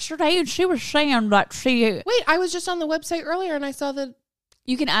yesterday and she was saying that wait, I was just on the website earlier and I saw that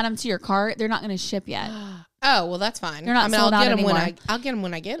you can add them to your cart. They're not going to ship yet. Oh, well, that's fine. They're not sold out anymore. I'll get them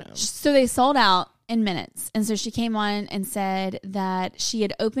when I get them. So they sold out in minutes. And so she came on and said that she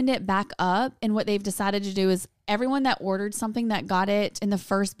had opened it back up. And what they've decided to do is everyone that ordered something that got it in the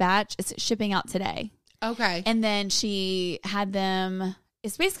first batch is shipping out today. Okay. And then she had them,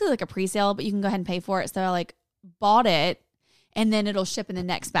 it's basically like a pre-sale, but you can go ahead and pay for it. So I like bought it and then it'll ship in the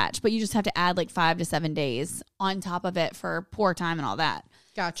next batch. But you just have to add like 5 to 7 days on top of it for pour time and all that.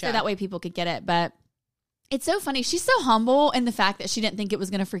 Gotcha. So that way people could get it. But it's so funny. She's so humble in the fact that she didn't think it was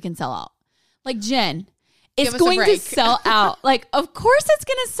going to freaking sell out. Like, Jen, it's going to sell out. Like, of course it's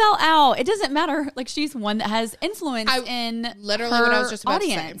going to sell out. It doesn't matter. Like, she's one that has influence in literally her what I was just about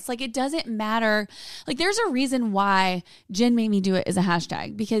audience. to say. Like, it doesn't matter. Like, there's a reason why Jen made me do it as a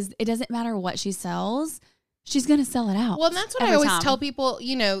hashtag, because it doesn't matter what she sells. She's going to sell it out. Well, and that's what I always tell people,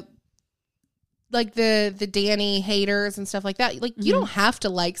 you know, like the Danny haters and stuff like that. Like, you don't have to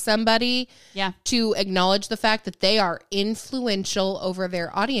like somebody to acknowledge the fact that they are influential over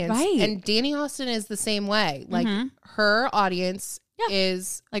their audience. Right. And Danny Austin is the same way. Like, her audience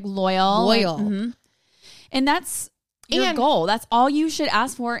is like loyal. And that's your goal. That's all you should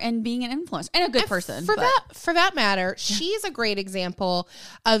ask for in being an influencer and a good person. For that matter, she's a great example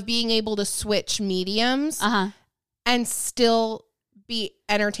of being able to switch mediums and still be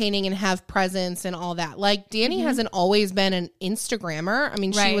entertaining and have presence and all that. Like, Danny hasn't always been an Instagrammer. I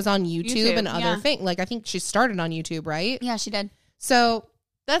mean, she was on YouTube and other things. Like, I think she started on YouTube, right? Yeah, she did. So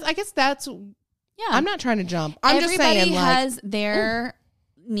I guess that's I'm not trying to jump. Everybody just saying, everybody has their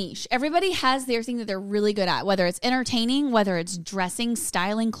niche. Everybody has their thing that they're really good at, whether it's entertaining, whether it's dressing,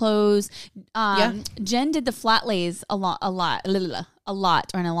 styling clothes. Jen did the flat lays a lot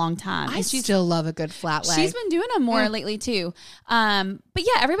or in a long time. I still love a good flat lay. She's been doing them more lately too. But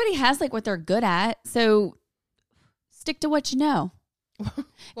yeah, everybody has like what they're good at. So stick to what you know.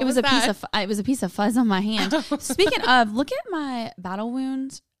 It was a piece of fuzz on my hand. Speaking of, look at my battle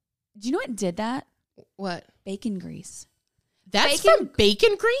wound. Do you know what did that? What? Bacon grease. That's from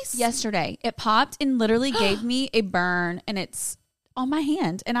bacon grease? Yesterday. It popped and literally gave me a burn, and it's on my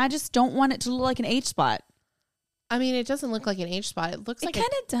hand. And I just don't want it to look like an age spot. I mean, it doesn't look like an age spot. It looks like it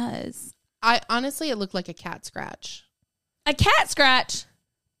kind of does. Honestly, it looked like a cat scratch. A cat scratch?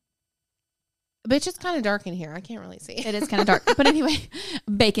 But it's kind of dark in here. I can't really see. It is kind of dark. But anyway,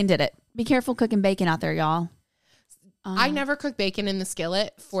 bacon did it. Be careful cooking bacon out there, y'all. I never cook bacon in the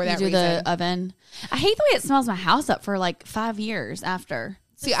skillet for that reason. The oven. I hate the way it smells my house up for like 5 years after.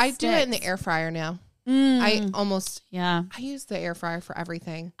 See, I do it in the air fryer now. I use the air fryer for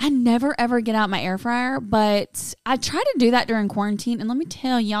everything. I never ever get out my air fryer, but I tried to do that during quarantine. And let me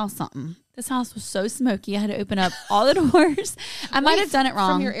tell y'all something. This house was so smoky. I had to open up all the doors. I might have done it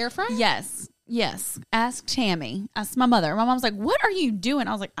wrong. From your air fryer? Yes. Ask Tammy. Ask my mother. My mom's like, "What are you doing?"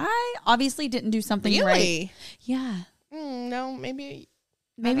 I was like, "I obviously didn't do something right." Yeah. No, maybe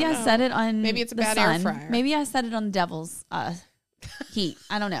I set it on. Maybe it's a bad sun. air fryer. Maybe I set it on the devil's heat.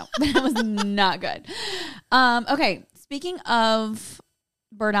 I don't know, but it was not good. Okay. Speaking of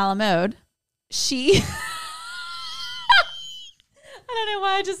Bird a la Mode, she. I don't know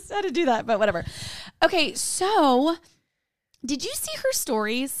why I just had to do that, but whatever. Okay, so did you see her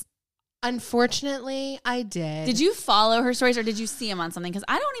stories? Unfortunately, I did. Did you follow her stories or did you see them on something? Because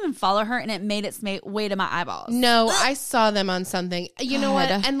I don't even follow her and it made its way to my eyeballs. No, I saw them on something. You know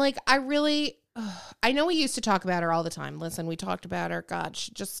what? And like, I know we used to talk about her all the time. Listen, we talked about her. God,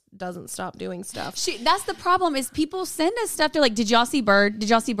 she just doesn't stop doing stuff. That's the problem is people send us stuff. They're like, did y'all see Bird?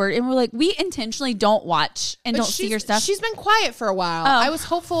 Did y'all see Bird? And we're like, we intentionally don't watch and don't see your stuff. She's been quiet for a while. I was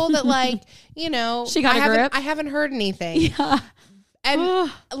hopeful that like, you know, she got a grip. I haven't heard anything. Yeah.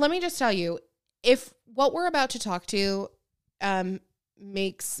 And let me just tell you, if what we're about to talk to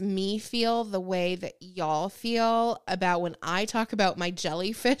makes me feel the way that y'all feel about when I talk about my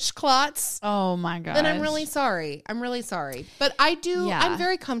jellyfish clots. Oh my God. Then I'm really sorry. But I do, I'm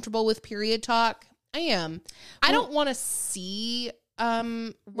very comfortable with period talk. I am. I don't want to see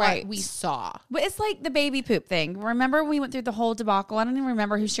what we saw. But it's like the baby poop thing. Remember we went through the whole debacle. I don't even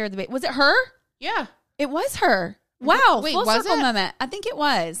remember who shared the baby. Was it her? Yeah. It was her. Wow. Wait, full was circle it? moment. I think it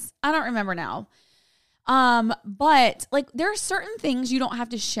was. I don't remember now. But like there are certain things you don't have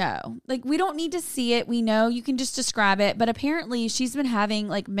to show. Like we don't need to see it. We know you can just describe it. But apparently she's been having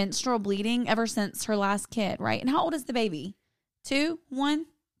like menstrual bleeding ever since her last kid, right? And how old is the baby? 2, 1,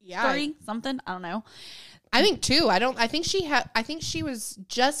 3, something? I don't know. I think 2. I think she was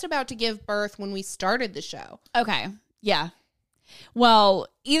just about to give birth when we started the show. Okay. Yeah. Well,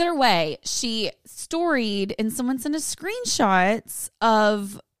 either way, she storied and someone sent us screenshots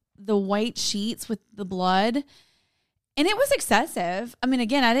of the white sheets with the blood. And it was excessive. I mean,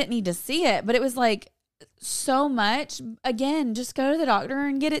 again, I didn't need to see it, but it was like so much. Again, just go to the doctor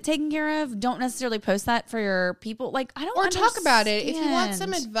and get it taken care of. Don't necessarily post that for your people. Like, I don't or understand. talk about it if you want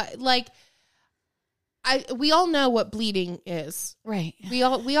some advice. Like, we all know what bleeding is, right? We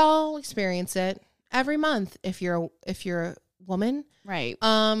all experience it every month if you're a woman, right?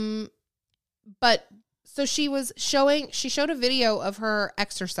 But so she showed a video of her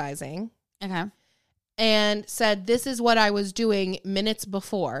exercising, okay, and said, "This is what I was doing minutes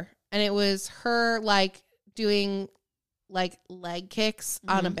before," and it was her like doing like leg kicks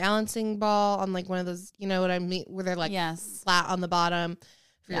on a balancing ball on like one of those, you know what I mean, where they're like flat on the bottom. I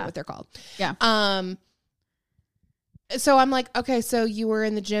forget what they're called. Yeah. So I'm like, okay, so you were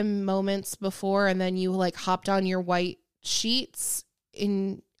in the gym moments before and then you like hopped on your white sheets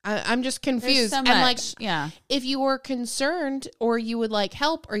I'm just confused. So and much. Like, if you were concerned or you would like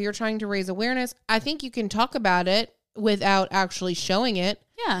help or you're trying to raise awareness, I think you can talk about it without actually showing it.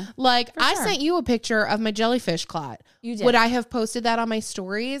 Yeah. Like, I sent you a picture of my jellyfish clot. You did. Would I have posted that on my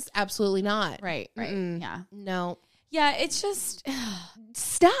stories? Absolutely not. Right. Yeah. No. Yeah, it's just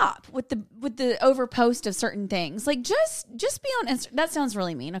stop with the over post of certain things. Like just be on Instagram. That sounds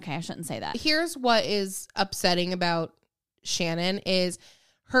really mean. Okay, I shouldn't say that. Here's what is upsetting about Shannon is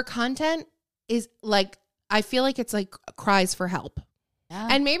her content is like, I feel like it's like cries for help. Yeah.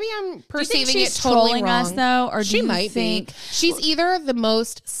 And maybe I'm perceiving do you think she's it totally trolling wrong. us though, or she might think be. She's either the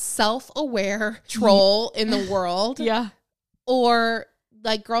most self-aware troll in the world, or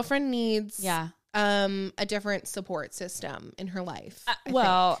like girlfriend needs a different support system in her life.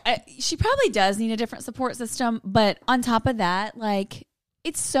 She probably does need a different support system, but on top of that, like,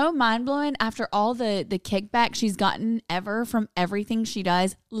 it's so mind-blowing after all the kickback she's gotten ever from everything she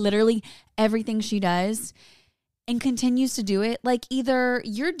does, literally everything she does, and continues to do it. Like, either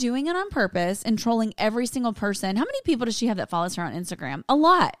you're doing it on purpose and trolling every single person. How many people does she have that follows her on Instagram? A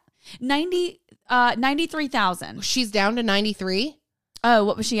lot. 93,000. She's down to 93. Oh,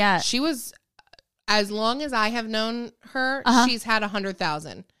 what was she at? She was, as long as I have known her, she's had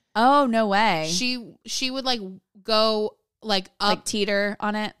 100,000. Oh, no way. She would like go like up, like teeter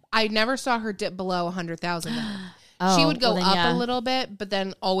on it. I never saw her dip below 100,000. Oh, she would go up a little bit, but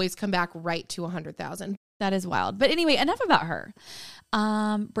then always come back right to 100,000. That is wild. But anyway, enough about her.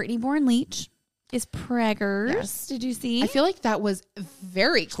 Brittany Bourne Leach is preggers. Yes. Did you see? I feel like that was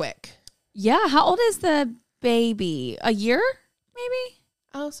very quick. Yeah. How old is the baby? A year, maybe?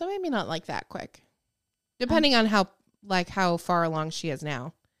 Oh, so maybe not like that quick. Depending on how far along she is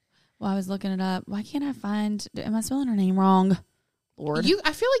now. Well, I was looking it up. Why can't I find? Am I spelling her name wrong? Lord,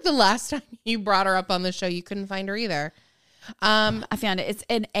 I feel like the last time you brought her up on the show, you couldn't find her either. I found it. It's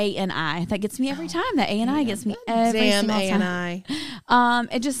an A-N-I. That gets me every time. That A-N-I gets me every single time. A-N-I.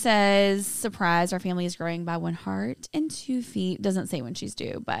 It just says, surprise, our family is growing by 1 heart and 2 feet. Doesn't say when she's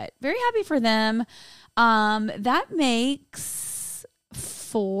due, but very happy for them. That makes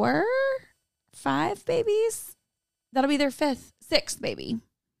 4, 5 babies. That'll be their 6th baby.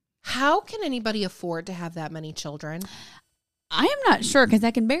 How can anybody afford to have that many children? I am not sure because I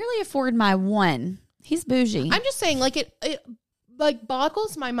can barely afford my one. He's bougie. I'm just saying, like, it like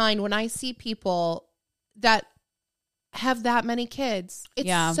boggles my mind when I see people that have that many kids. It's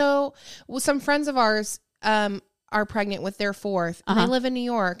so. Well, some friends of ours are pregnant with their 4th, and they live in New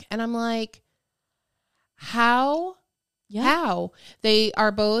York, and I'm like, how? Yeah. How? They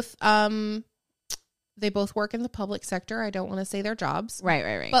are both. They both work in the public sector. I don't want to say their jobs.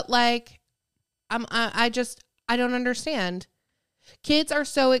 Right. But like, I don't understand. Kids are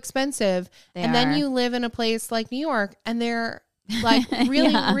so expensive. Then you live in a place like New York and they're like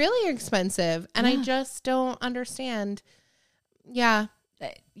really, really expensive. And I just don't understand. Yeah.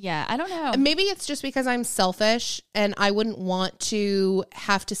 Yeah. I don't know. Maybe it's just because I'm selfish and I wouldn't want to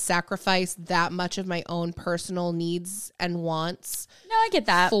have to sacrifice that much of my own personal needs and wants. No, I get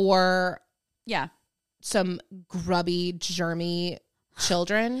that. For some grubby, germy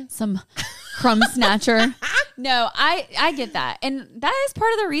children. Some crumb snatcher. No, I get that. And that is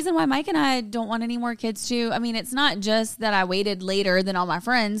part of the reason why Mike and I don't want any more kids too. I mean, it's not just that I waited later than all my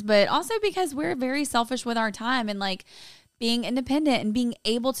friends, but also because we're very selfish with our time and like being independent and being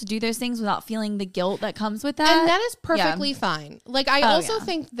able to do those things without feeling the guilt that comes with that. And that is perfectly fine. Like, I also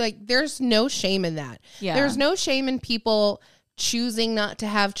think like there's no shame in that. Yeah. There's no shame in people choosing not to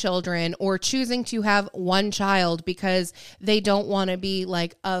have children or choosing to have one child because they don't want to be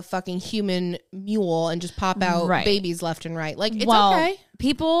like a fucking human mule and just pop out babies left and right. Like, it's okay.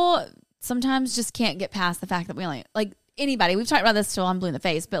 People sometimes just can't get past the fact that we only, like, anybody, we've talked about this till I'm blue in the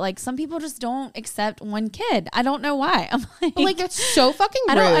face, but like some people just don't accept one kid. I don't know why. I'm like it's so fucking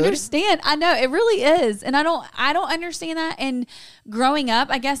rude. I don't understand. I know it really is. And I don't understand that. And growing up,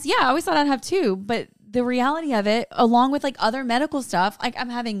 I guess, I always thought I'd have 2, but the reality of it, along with like other medical stuff, like I'm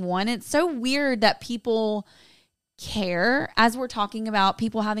having one. It's so weird that people care as we're talking about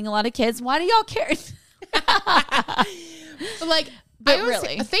people having a lot of kids. Why do y'all care?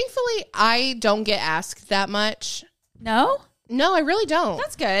 Really, thankfully, I don't get asked that much. No, I really don't.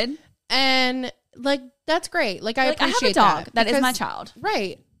 That's good, and like that's great. Like I appreciate I have a dog that is my child,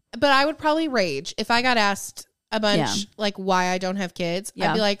 right? But I would probably rage if I got asked a bunch like why I don't have kids.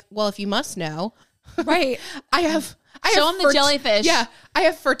 I'd be like, well, if you must know, right? Show them the jellyfish. Yeah, I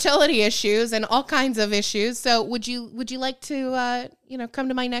have fertility issues and all kinds of issues. So would you like to come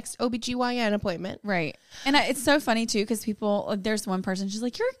to my next OBGYN appointment? Right. And it's so funny too because people, there's one person, she's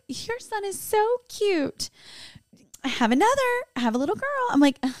like, your son is so cute. I have a little girl. I'm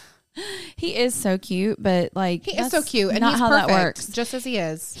like, he is so cute, but like he is so cute, and not he's how perfect, that works. just as he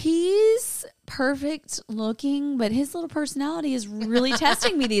is. He's perfect looking, but his little personality is really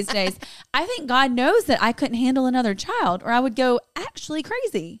testing me these days. I think God knows that I couldn't handle another child, or I would go actually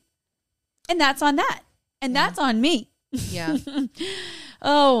crazy, and that's on that, and that's on me. Yeah.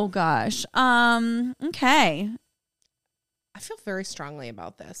 Oh gosh. Okay. I feel very strongly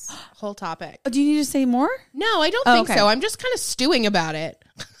about this whole topic. Oh, do you need to say more? No, I don't think so. I'm just kind of stewing about it.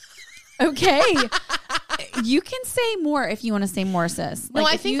 Okay. You can say more if you want to say more, sis. No,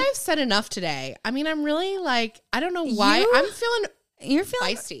 I think I've said enough today. I mean, I'm really like, I don't know why. You're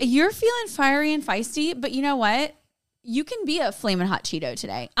feeling feisty. You're feeling fiery and feisty, but you know what? You can be a flaming hot Cheeto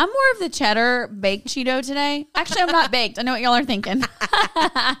today. I'm more of the cheddar baked Cheeto today. Actually, I'm not baked. I know what y'all are thinking.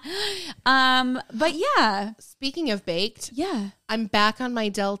 But yeah. Speaking of baked, yeah, I'm back on my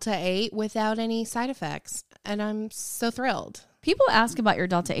Delta 8 without any side effects, and I'm so thrilled. People ask about your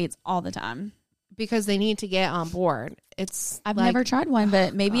Delta 8s all the time because they need to get on board. I've never tried one,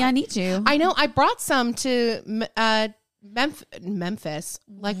 but maybe I need to. I know. I brought some to Memphis.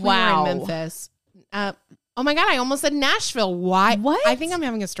 Like we were in Memphis. Oh my God, I almost said Nashville. Why? What? I think I'm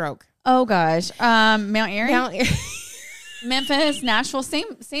having a stroke. Oh gosh. Mount Airy? Memphis, Nashville,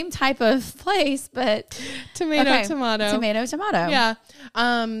 same type of place, but tomato. Tomato. Yeah.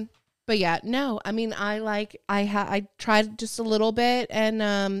 But yeah, no, I mean, I tried just a little bit and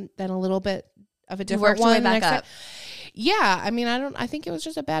then a little bit of a different one. Way back up. Yeah. I mean, I think it was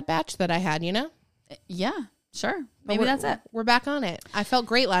just a bad batch that I had, you know? Yeah, sure. Maybe that's it. We're back on it. I felt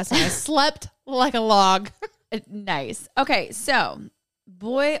great last night. I slept like a log. Nice. Okay. So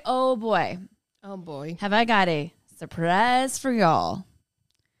boy, oh boy, have I got a surprise for y'all.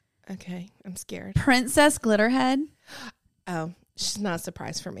 Okay. I'm scared. Princess Glitterhead. Oh, she's not a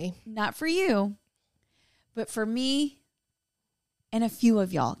surprise for me. Not for you, but for me and a few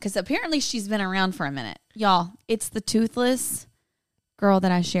of y'all. Because apparently she's been around for a minute. Y'all, it's the toothless girl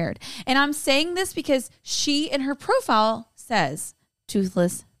that I shared. And I'm saying this because she in her profile says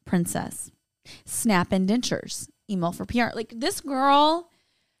toothless princess. Snap indentures. Email for PR. Like this girl,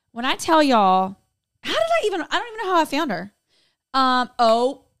 when I tell y'all, I don't even know how I found her. I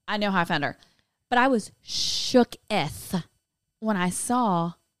know how I found her. But I was shooketh when I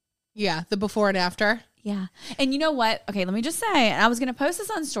saw. Yeah, the before and after. Yeah. And you know what? Okay, let me just say, and I was going to post this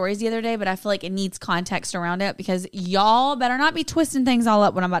on stories the other day, but I feel like it needs context around it because y'all better not be twisting things all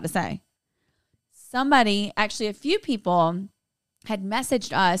up what I'm about to say. Somebody, actually a few people had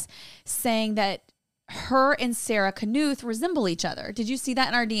messaged us saying that her and Sarah Knuth resemble each other. Did you see that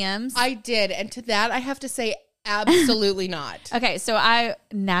in our DMs? I did. And to that, I have to say absolutely not. Okay, so I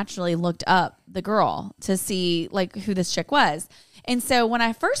naturally looked up the girl to see like who this chick was. And so when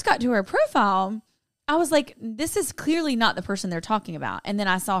I first got to her profile, I was like, this is clearly not the person they're talking about. And then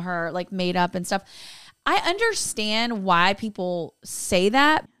I saw her like made up and stuff. I understand why people say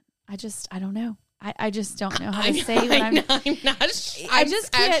that. I don't know. I just don't know how to say what I'm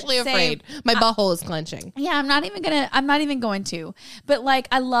actually afraid. My butthole is clenching. Yeah, I'm not even going to. But like,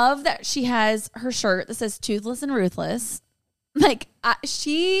 I love that she has her shirt that says toothless and ruthless. Like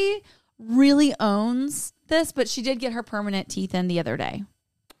she really owns this, but she did get her permanent teeth in the other day.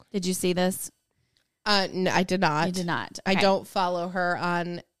 Did you see this? No, I did not. You did not. Okay. I don't follow her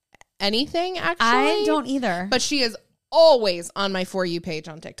on anything, actually. I don't either. But she is always on my For You page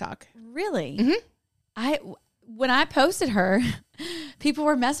on TikTok. Really? Mm-hmm. When I posted her, people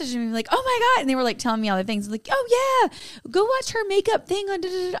were messaging me like, oh my God. And they were like telling me other things. Like, oh yeah, go watch her makeup thing on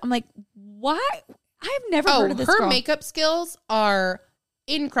da-da-da. I'm like, why? I've never heard of this her girl. makeup skills are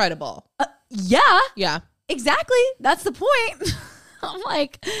incredible. Yeah, exactly. That's the point. I'm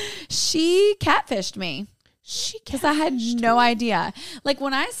like, she catfished me. Because I had no idea. Like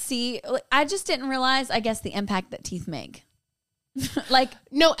when I I just didn't realize, I guess, the impact that teeth make. Like,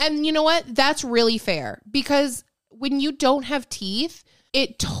 no, and you know what? That's really fair because when you don't have teeth,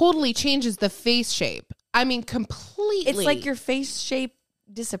 it totally changes the face shape. I mean, completely. It's like your face shape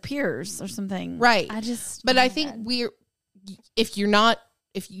disappears or something. Right. But I think if you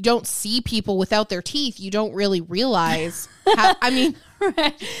don't see people without their teeth, you don't really realize how, I mean.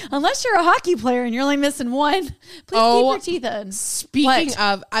 Right. Unless you're a hockey player and you're only missing one, please keep your teeth in. Speaking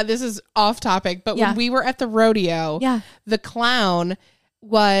of, this is off topic, but when we were at the rodeo, the clown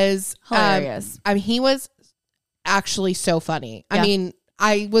was hilarious. He was actually so funny. I mean,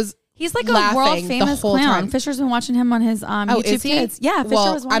 he's like a world famous clown. Time. Fisher's been watching him on his YouTube Kids. Yeah, Fisher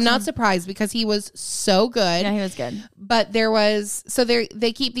was watching I'm not him. Surprised because he was so good. Yeah, he was good. But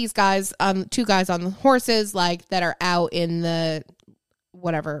they keep these guys, 2 guys on the horses, like that are out in the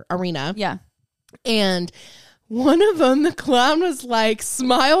whatever arena. Yeah. And one of them, the clown was like,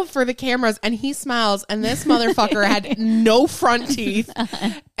 smile for the cameras, and he smiles, and this motherfucker had no front teeth.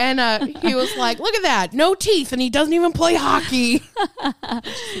 And he was like, look at that, no teeth, and he doesn't even play hockey.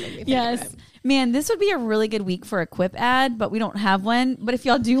 Yes. Man, this would be a really good week for a Quip ad, but we don't have one. But if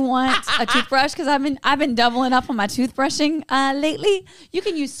y'all do want a toothbrush, because I've been doubling up on my toothbrushing lately, you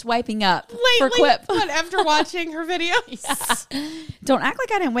can use swiping up for Quip. But after watching her videos. Yeah. Don't act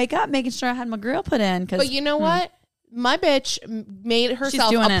like I didn't wake up making sure I had my grill put in. But you know what? My bitch made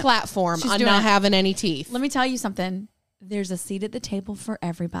herself a platform on not having any teeth. Let me tell you something. There's a seat at the table for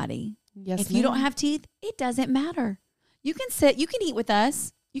everybody. Yes, if you don't have teeth, it doesn't matter. You can sit, you can eat with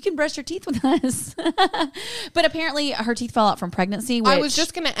us. You can brush your teeth with us. But apparently her teeth fell out from pregnancy. I was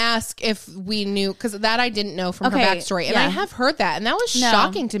just going to ask if we knew, because that I didn't know from her backstory. And I have heard that. And that was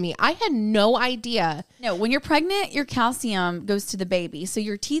shocking to me. I had no idea. No, when you're pregnant, your calcium goes to the baby. So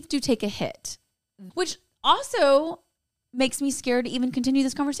your teeth do take a hit, which also makes me scared to even continue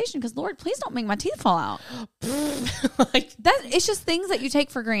this conversation because, Lord, please don't make my teeth fall out. It's just things that you take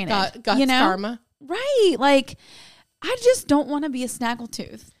for granted. God's karma. Right. Like, I just don't want to be a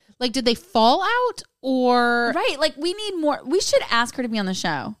snaggletooth. Like, did they fall out or? Right. Like, we need more. We should ask her to be on the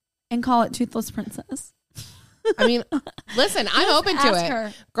show and call it Toothless Princess. I mean, listen, I'm open to it.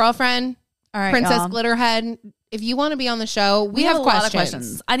 Her. Girlfriend, all right, Princess Glitterhead, if you want to be on the show, we have a lot of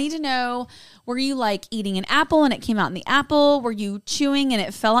questions. I need to know, were you like eating an apple and it came out in the apple? Were you chewing and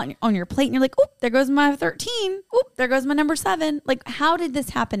it fell out on your plate and you're like, oop, there goes my 13. Oop, there goes my number 7. Like, how did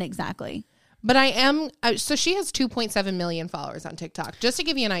this happen exactly? But so she has 2.7 million followers on TikTok, just to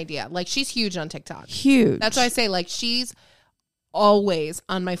give you an idea. Like, she's huge on TikTok. Huge. That's why I say, like, she's always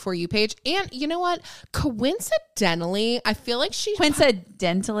on my For You page. And you know what? Coincidentally, I feel like she...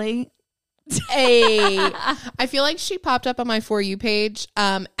 Coincidentally? I feel like she popped up on my For You page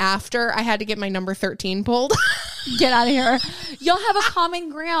after I had to get my number 13 pulled. Get out of here. Y'all have a common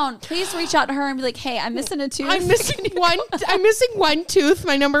ground. Please reach out to her and be like, hey, I'm missing a tooth. I'm missing one tooth,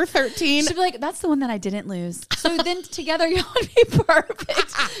 my number 13. She'll be like, that's the one that I didn't lose. So then together y'all would be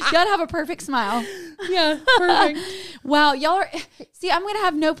perfect. Y'all have a perfect smile. Yeah, perfect. Wow, y'all are... See, I'm going to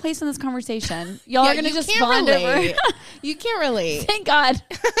have no place in this conversation. Y'all are going to just bond over. You can't relate. Thank God.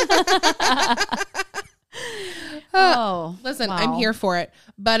 Listen, wow. I'm here for it.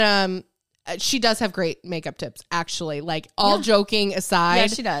 But she does have great makeup tips, actually. Like, all joking aside. Yeah,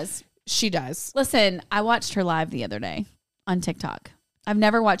 she does. She does. Listen, I watched her live the other day on TikTok. I've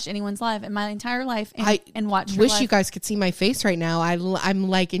never watched anyone's live in my entire life and watched her wish live. You guys could see my face right now. I'm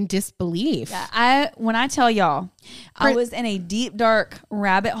like in disbelief. Yeah, when I tell y'all, I was in a deep, dark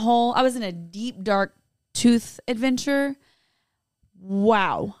rabbit hole. I was in a deep, dark tooth adventure.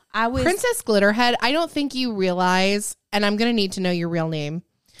 Wow. I was Princess Glitterhead. I don't think you realize, and I'm going to need to know your real name.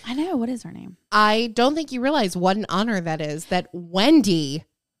 I know. What is her name? I don't think you realize what an honor that is that Wendy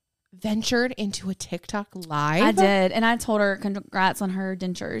ventured into a TikTok live. I did. And I told her congrats on her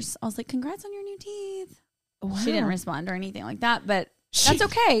dentures. I was like, congrats on your new teeth. Wow. She didn't respond or anything like that, but that's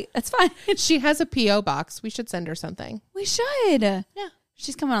okay. That's fine. She has a P.O. box. We should send her something. We should. Yeah.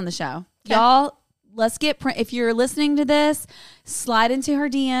 She's coming on the show. Okay. Y'all, let's get, if you're listening to this, slide into her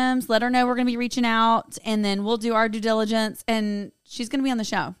DMs. Let her know we're going to be reaching out, and then we'll do our due diligence, and she's going to be on the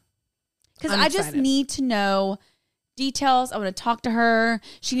show. Because I just need to know details. I want to talk to her.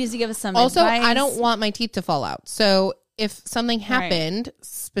 She needs to give us some advice. I don't want my teeth to fall out. So if something happened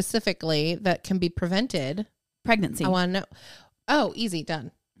specifically that can be prevented. Pregnancy. I want to know. Oh, easy.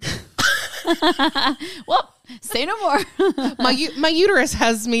 Done. Well, say no more. My uterus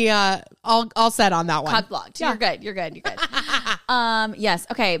has me all set on that one. Cock blocked. Yeah. You're good. Yes.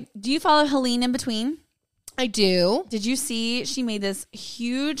 Okay. Do you follow Helene in between? I do. Did you see she made this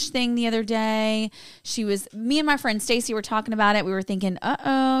huge thing the other day? Me and my friend Stacy were talking about it. We were thinking,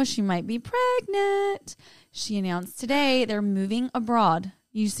 she might be pregnant. She announced today they're moving abroad.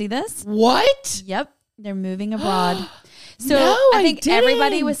 You see this? What? Yep. They're moving abroad. So No, I think didn't.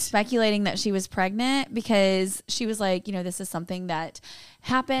 everybody was speculating that she was pregnant because she was like, this is something that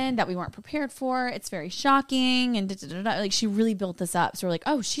happened that we weren't prepared for. It's very shocking. And like she really built this up. So we're like,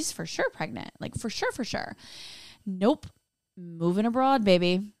 oh, she's for sure pregnant. Like for sure. Nope. Moving abroad,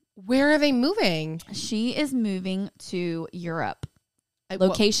 baby. Where are they moving? She is moving to Europe.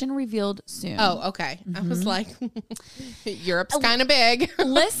 Location revealed soon. Oh, okay. I was like, Europe's kind of big.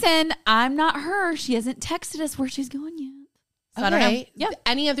 Listen, I'm not her. She hasn't texted us where she's going yet. So Okay. I don't know. Yeah.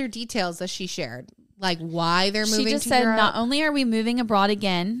 Any other details that she shared? Like why they're moving She just to said, Europe? not only are we moving abroad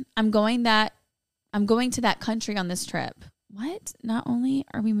again, I'm going to that country on this trip. What? Not only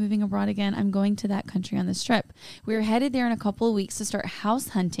are we moving abroad again, I'm going to that country on this trip. We're headed there in a couple of weeks to start house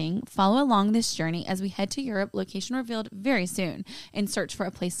hunting. Follow along this journey as we head to Europe, location revealed very soon, and search for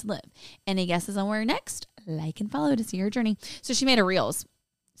a place to live. Any guesses on where next? Like and follow to see her journey. So she made a Reels.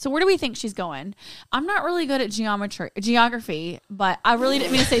 So where do we think she's going? I'm not really good at geography, but I really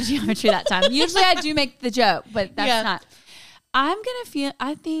didn't mean to say geometry that time. Usually I do make the joke, but that's not. I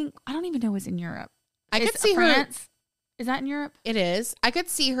don't even know what's in Europe. I could see France. her. Is that in Europe? It is. I could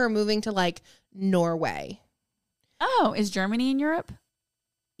see her moving to like Norway. Oh, is Germany in Europe?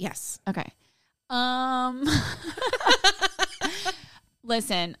 Yes. Okay.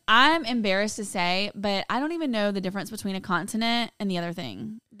 Listen, I'm embarrassed to say, but I don't even know the difference between a continent and the other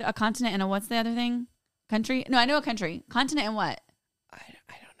thing. A continent and what's the other thing? Country? No, I know a country. Continent and what? I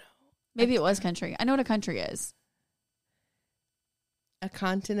don't know. Maybe it was country. I know what a country is. A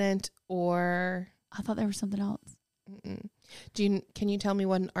continent or... I thought there was something else. Can you tell me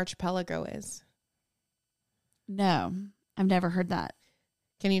what an archipelago is? No, I've never heard that.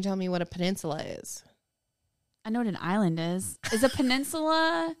 Can you tell me what a peninsula is? I know what an island is. Is a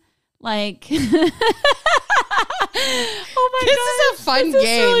peninsula like... Oh my This God. is a fun This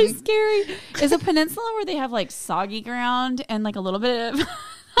game. is really scary. Is a peninsula where they have like soggy ground and like a little bit of...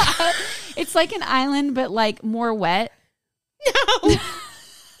 It's like an island, but like more wet. No.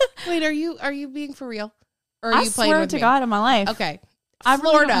 Wait, are you being for real? Or are I you playing swear with to me? God in my life. Okay. I really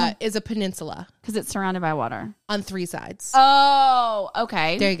Florida don't know. is a peninsula Because it's surrounded by water. on 3 sides. Oh,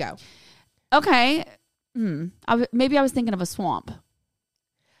 okay. There you go. Okay. Maybe I was thinking of a swamp.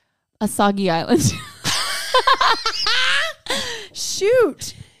 A soggy island.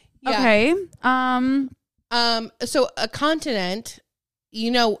 Shoot. Yeah. Okay. So a continent,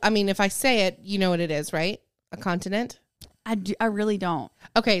 if I say it, you know what it is, right? A continent? I really don't.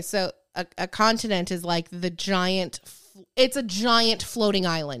 Okay, so a continent is like it's a giant floating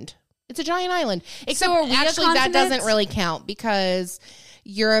island. It's a giant island. Except are we a actually that continent? doesn't really count because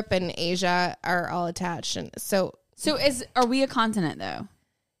Europe and Asia are all attached. And so Are we a continent though?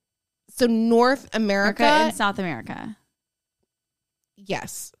 So North America And South America.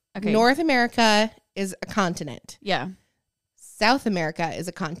 yes. Okay. North America is a continent. Yeah. South America is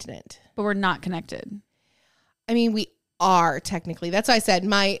a continent. But we're not connected. I mean, we are technically. That's why I said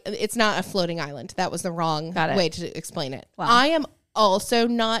it's not a floating island. That was the wrong way to explain it. Wow. I am also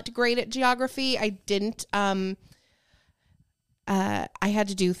not great at geography. I didn't I had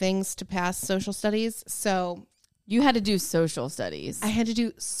to do things to pass social studies. So You had to do social studies. I had to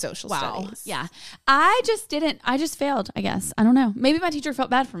do social studies. Yeah. I just failed, I guess. I don't know. Maybe my teacher felt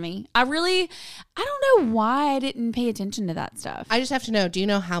bad for me. I don't know why I didn't pay attention to that stuff. I just have to know, do you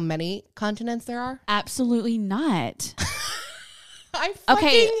know how many continents there are? Absolutely not.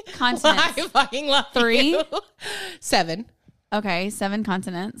 Continents. I fucking love 3? you. 7. Okay, 7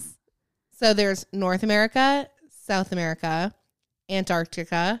 continents. So there's North America, South America,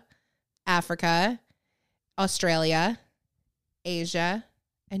 Antarctica, Africa, Australia, Asia,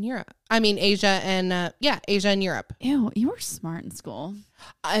 and Europe. I mean, Asia and Europe. Ew, you were smart in school.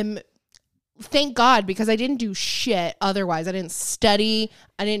 Thank God, because I didn't do shit otherwise. I didn't study.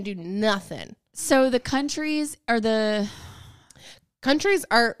 I didn't do nothing. So the countries are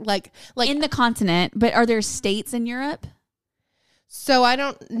like in the continent, but are there states in Europe? So I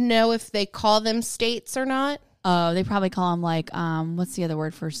don't know if they call them states or not. Oh, they probably call them like, what's the other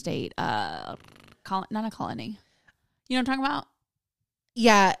word for state? Not a colony. You know what I'm talking about?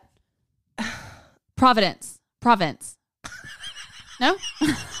 Yeah. Province. No?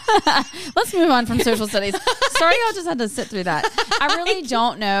 Let's move on from social studies. Sorry, y'all just had to sit through that. I really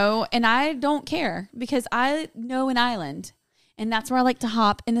don't know, and I don't care because I know an island, and that's where I like to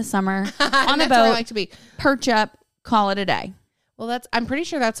hop in the summer on a boat, where I like to be. Perch up, call it a day. Well, I'm pretty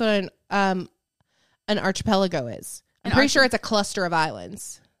sure that's what an archipelago is. I'm pretty sure it's a cluster of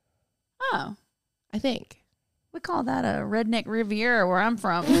islands. Oh. I think. We call that a redneck Riviera where I'm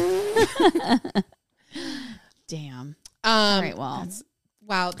from. Damn. All right, well.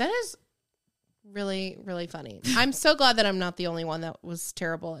 Wow, that is Really, really funny. I'm so glad that I'm not the only one that was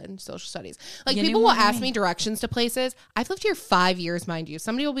terrible in social studies. Like, You knew people will more than ask me. me directions to places. I've lived here 5 years, mind you.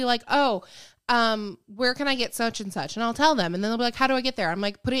 Somebody will be like, oh, where can I get such and such? And I'll tell them. And then they'll be like, how do I get there? I'm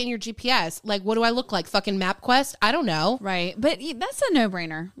like, put it in your GPS. Like, what do I look like? Fucking MapQuest? I don't know. Right. But that's a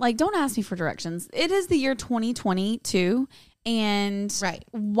no-brainer. Like, don't ask me for directions. It is the year 2022. And Right.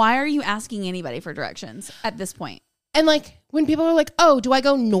 why are you asking anybody for directions at this point? And like, when people are like, oh, do I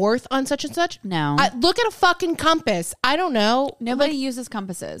go north on such and such? No. Look at a fucking compass. I don't know. Nobody uses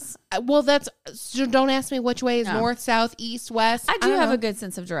compasses. Well, so don't ask me which way is No. north, south, east, west. I do don't have know. a good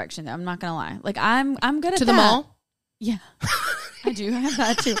sense of direction, though. I'm not going to lie. Like, I'm good at To that. the mall? Yeah. I do have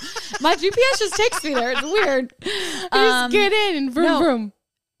that, too. My GPS just takes me there. It's weird. Just get in and vroom, no. vroom.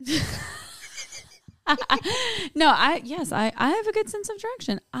 No, I have a good sense of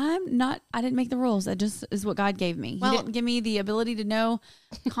direction. I didn't make the rules. That just is what God gave me. Well- He didn't give me the ability to know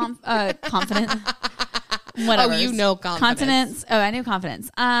confidence. Whatever. Oh, you know confidence. Continents. Oh, I knew confidence.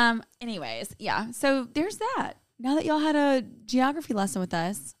 Anyways, yeah. So there's that. Now that y'all had a geography lesson with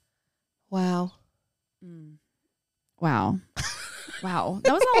us. Wow. Wow. Wow.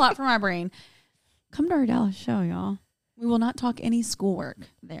 That was a lot for my brain. Come to our Dallas show, y'all. We will not talk any schoolwork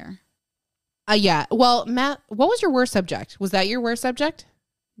there. Yeah. Well, math. What was your worst subject? Was that your worst subject?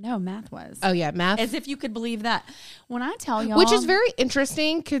 No, math was. Oh yeah, math. As if you could believe that. When I tell y'all. Which is very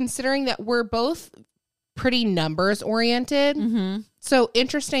interesting considering that we're both pretty numbers oriented. Mm-hmm. So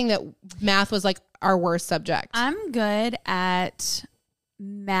interesting that math was like our worst subject. I'm good at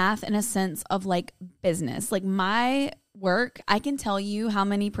math in a sense of like business. Like my work, I can tell you how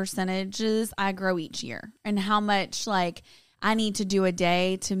many percentages I grow each year and how much like I need to do a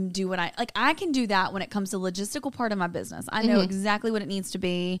day to do what I can do that when it comes to logistical part of my business. I know exactly what it needs to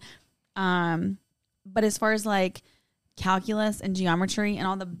be. But as far as like calculus and geometry and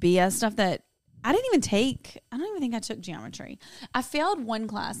all the BS stuff that I don't even think I took geometry. I failed one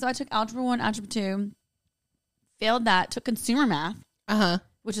class. So I took algebra 1, algebra 2, failed that, took consumer math,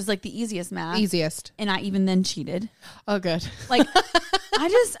 which is like the easiest math. Easiest. And I even then cheated. Oh, good. Like,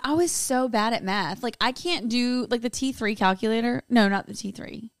 I was so bad at math. Like, I can't do, like, the T3 calculator. No, not the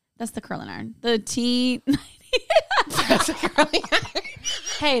T3. That's the curling iron. The T... That's a curling iron.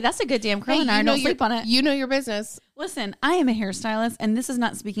 Hey, that's a good damn curling iron. Don't sleep on it. You know your business. Listen, I am a hairstylist, and this is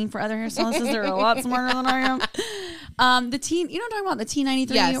not speaking for other hairstylists. They're a lot smarter than I am. The T... You know what I'm talking about? The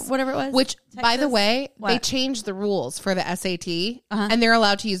T93 Yes. or whatever it was? Which, by the Texas? way, What? they changed the rules for the SAT, and they're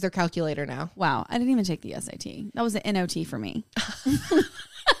allowed to use their calculator now. Wow, I didn't even take the SAT. That was an NOT for me.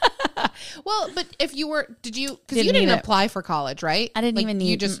 Well, but if you were, did you? Because Didn't you didn't need it. apply for college, right? I didn't even need-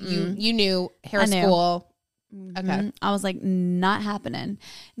 You just you knew hair I knew. school. Okay. Mhm. I was like, not happening.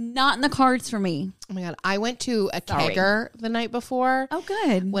 Not in the cards for me. Oh my god, I went to a Sorry. kegger the night before. Oh,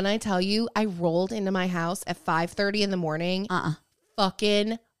 good. When I tell you, I rolled into my house at 5:30 in the morning,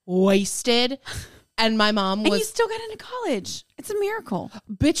 fucking wasted, and my mom And you was still got into college. It's a miracle.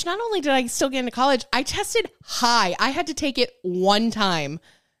 bitch. Not only did I still get into college, I tested high. I had to take it one time,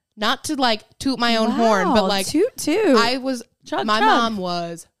 not to like toot my own horn, but like toot toot. I was. Chug, my chug. mom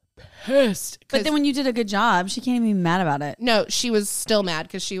was pissed. But then when you did a good job, she can't even be mad about it. No, she was still mad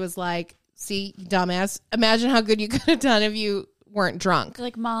because she was like, see, dumbass, imagine how good you could have done if you weren't drunk.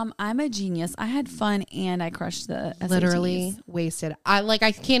 Like, Mom, I'm a genius. I had fun and I crushed the SATs. Literally wasted.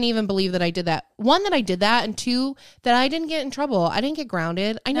 I can't even believe that I did that. One, that I did that, and two, that I didn't get in trouble. I didn't get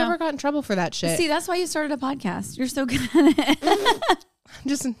grounded. I never got in trouble for that shit. See, that's why you started a podcast. You're so good at it.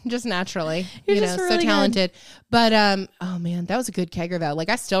 just naturally. You're you know, just so really good. talented. But oh man, that was a good kegger though. Like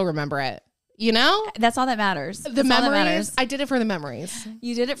I still remember it. You know? That's all that matters. The That's all that memories. matters. I did it for the memories.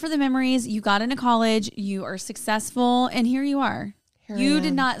 You did it for the memories. You got into college. You are successful, and here you are. Here I You did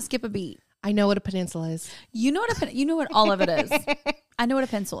am. not skip a beat. I know what a peninsula is. You know what all of it is. I know what a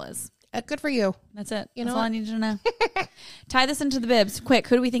pencil is. Good for you. That's it. You That's know all what? I need to know. Tie this into the bibs. Quick.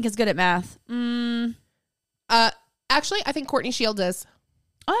 Who do we think is good at math? Actually, I think Courtney Shields is.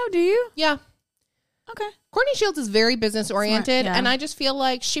 Oh, do you? Yeah. Okay. Courtney Shields is very business oriented, yeah. and I just feel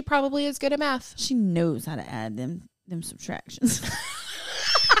like she probably is good at math. She knows how to add them subtractions.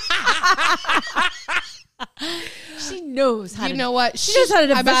 She knows how You to. know what? She knows how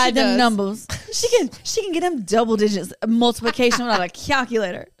to I bet divide she them does. numbers. She can get them double digits multiplication without a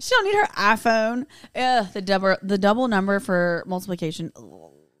calculator. She don't need her iPhone. Ugh, the double number for multiplication.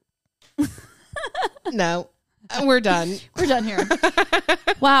 No, we're done. We're done here.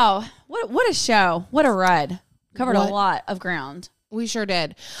 Wow, what a show! What a ride! Covered What? a lot of ground. We sure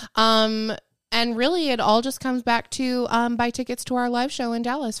did. And really, it all just comes back to buy tickets to our live show in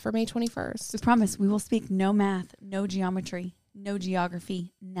Dallas for May 21st. We promise we will speak no math, no geometry, no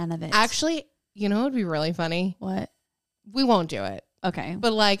geography, none of it. Actually, You know, it would be really funny. What? We won't do it. Okay.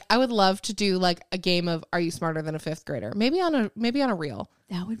 But like, I would love to do like a game of Are You Smarter Than a Fifth Grader? Maybe on a reel.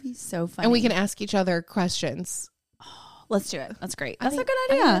 That would be so funny. And we can ask each other questions. Let's do it. That's great. That's a a good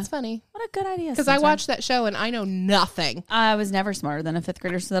idea. That's funny. What a good idea. Because I watched that show and I know nothing. I was never smarter than a fifth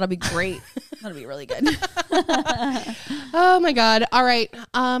grader, so that'll be great. That'll be really good. Oh my God. All right.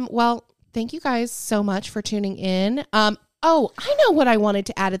 Well, thank you guys so much for tuning in. I know what I wanted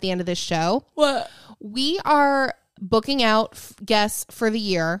to add at the end of this show. What? We are booking out guests for the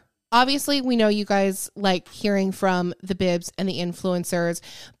year. Obviously, we know you guys like hearing from the bibs and the influencers,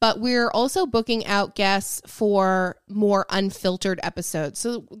 but we're also booking out guests for more unfiltered episodes.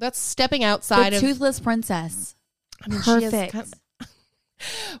 So that's stepping outside the of Toothless Princess. I mean, Perfect.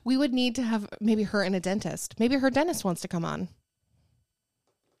 We would need to have maybe her and a dentist. Maybe her dentist wants to come on.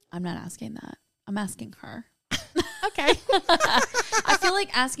 I'm not asking that. I'm asking her. Okay. I feel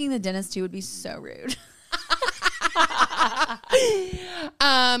like asking the dentist too would be so rude.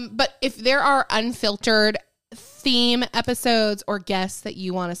 But if there are unfiltered theme episodes or guests that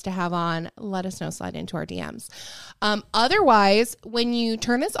you want us to have on, let us know. Slide into our DMs. Otherwise, when you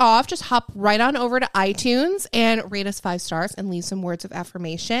turn this off, just hop right on over to iTunes and rate us 5 stars and leave some words of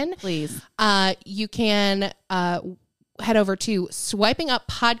affirmation. Please. You can head over to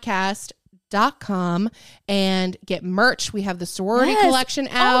swipinguppodcast.com and get merch. We have the sorority collection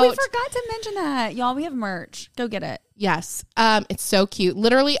out. Oh, we forgot to mention that. Y'all, we have merch. Go get it. Yes. It's so cute.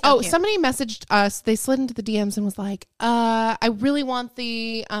 Literally. Cute. Somebody messaged us. They slid into the DMs and was like, I really want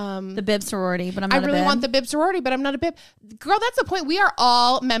the bib sorority, but I'm not a bib. I really want the bib sorority, but I'm not a bib. Girl, that's the point. We are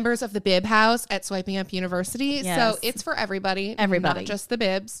all members of the bib house at Swiping Up University. Yes. So it's for everybody. Not just the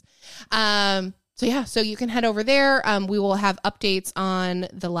bibs. So yeah, so you can head over there. We will have updates on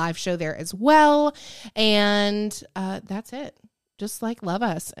the live show there as well. And that's it. Just like love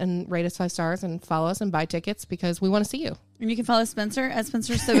us and rate us 5 stars and follow us and buy tickets because we want to see you. And you can follow Spencer at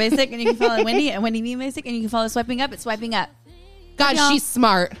Spencer So Basic, and you can follow Wendy at Wendy Be Basic, and you can follow Swiping Up at Swiping Up. God, she's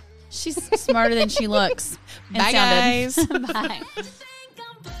smart. She's smarter than she looks. Bye, guys. Bye.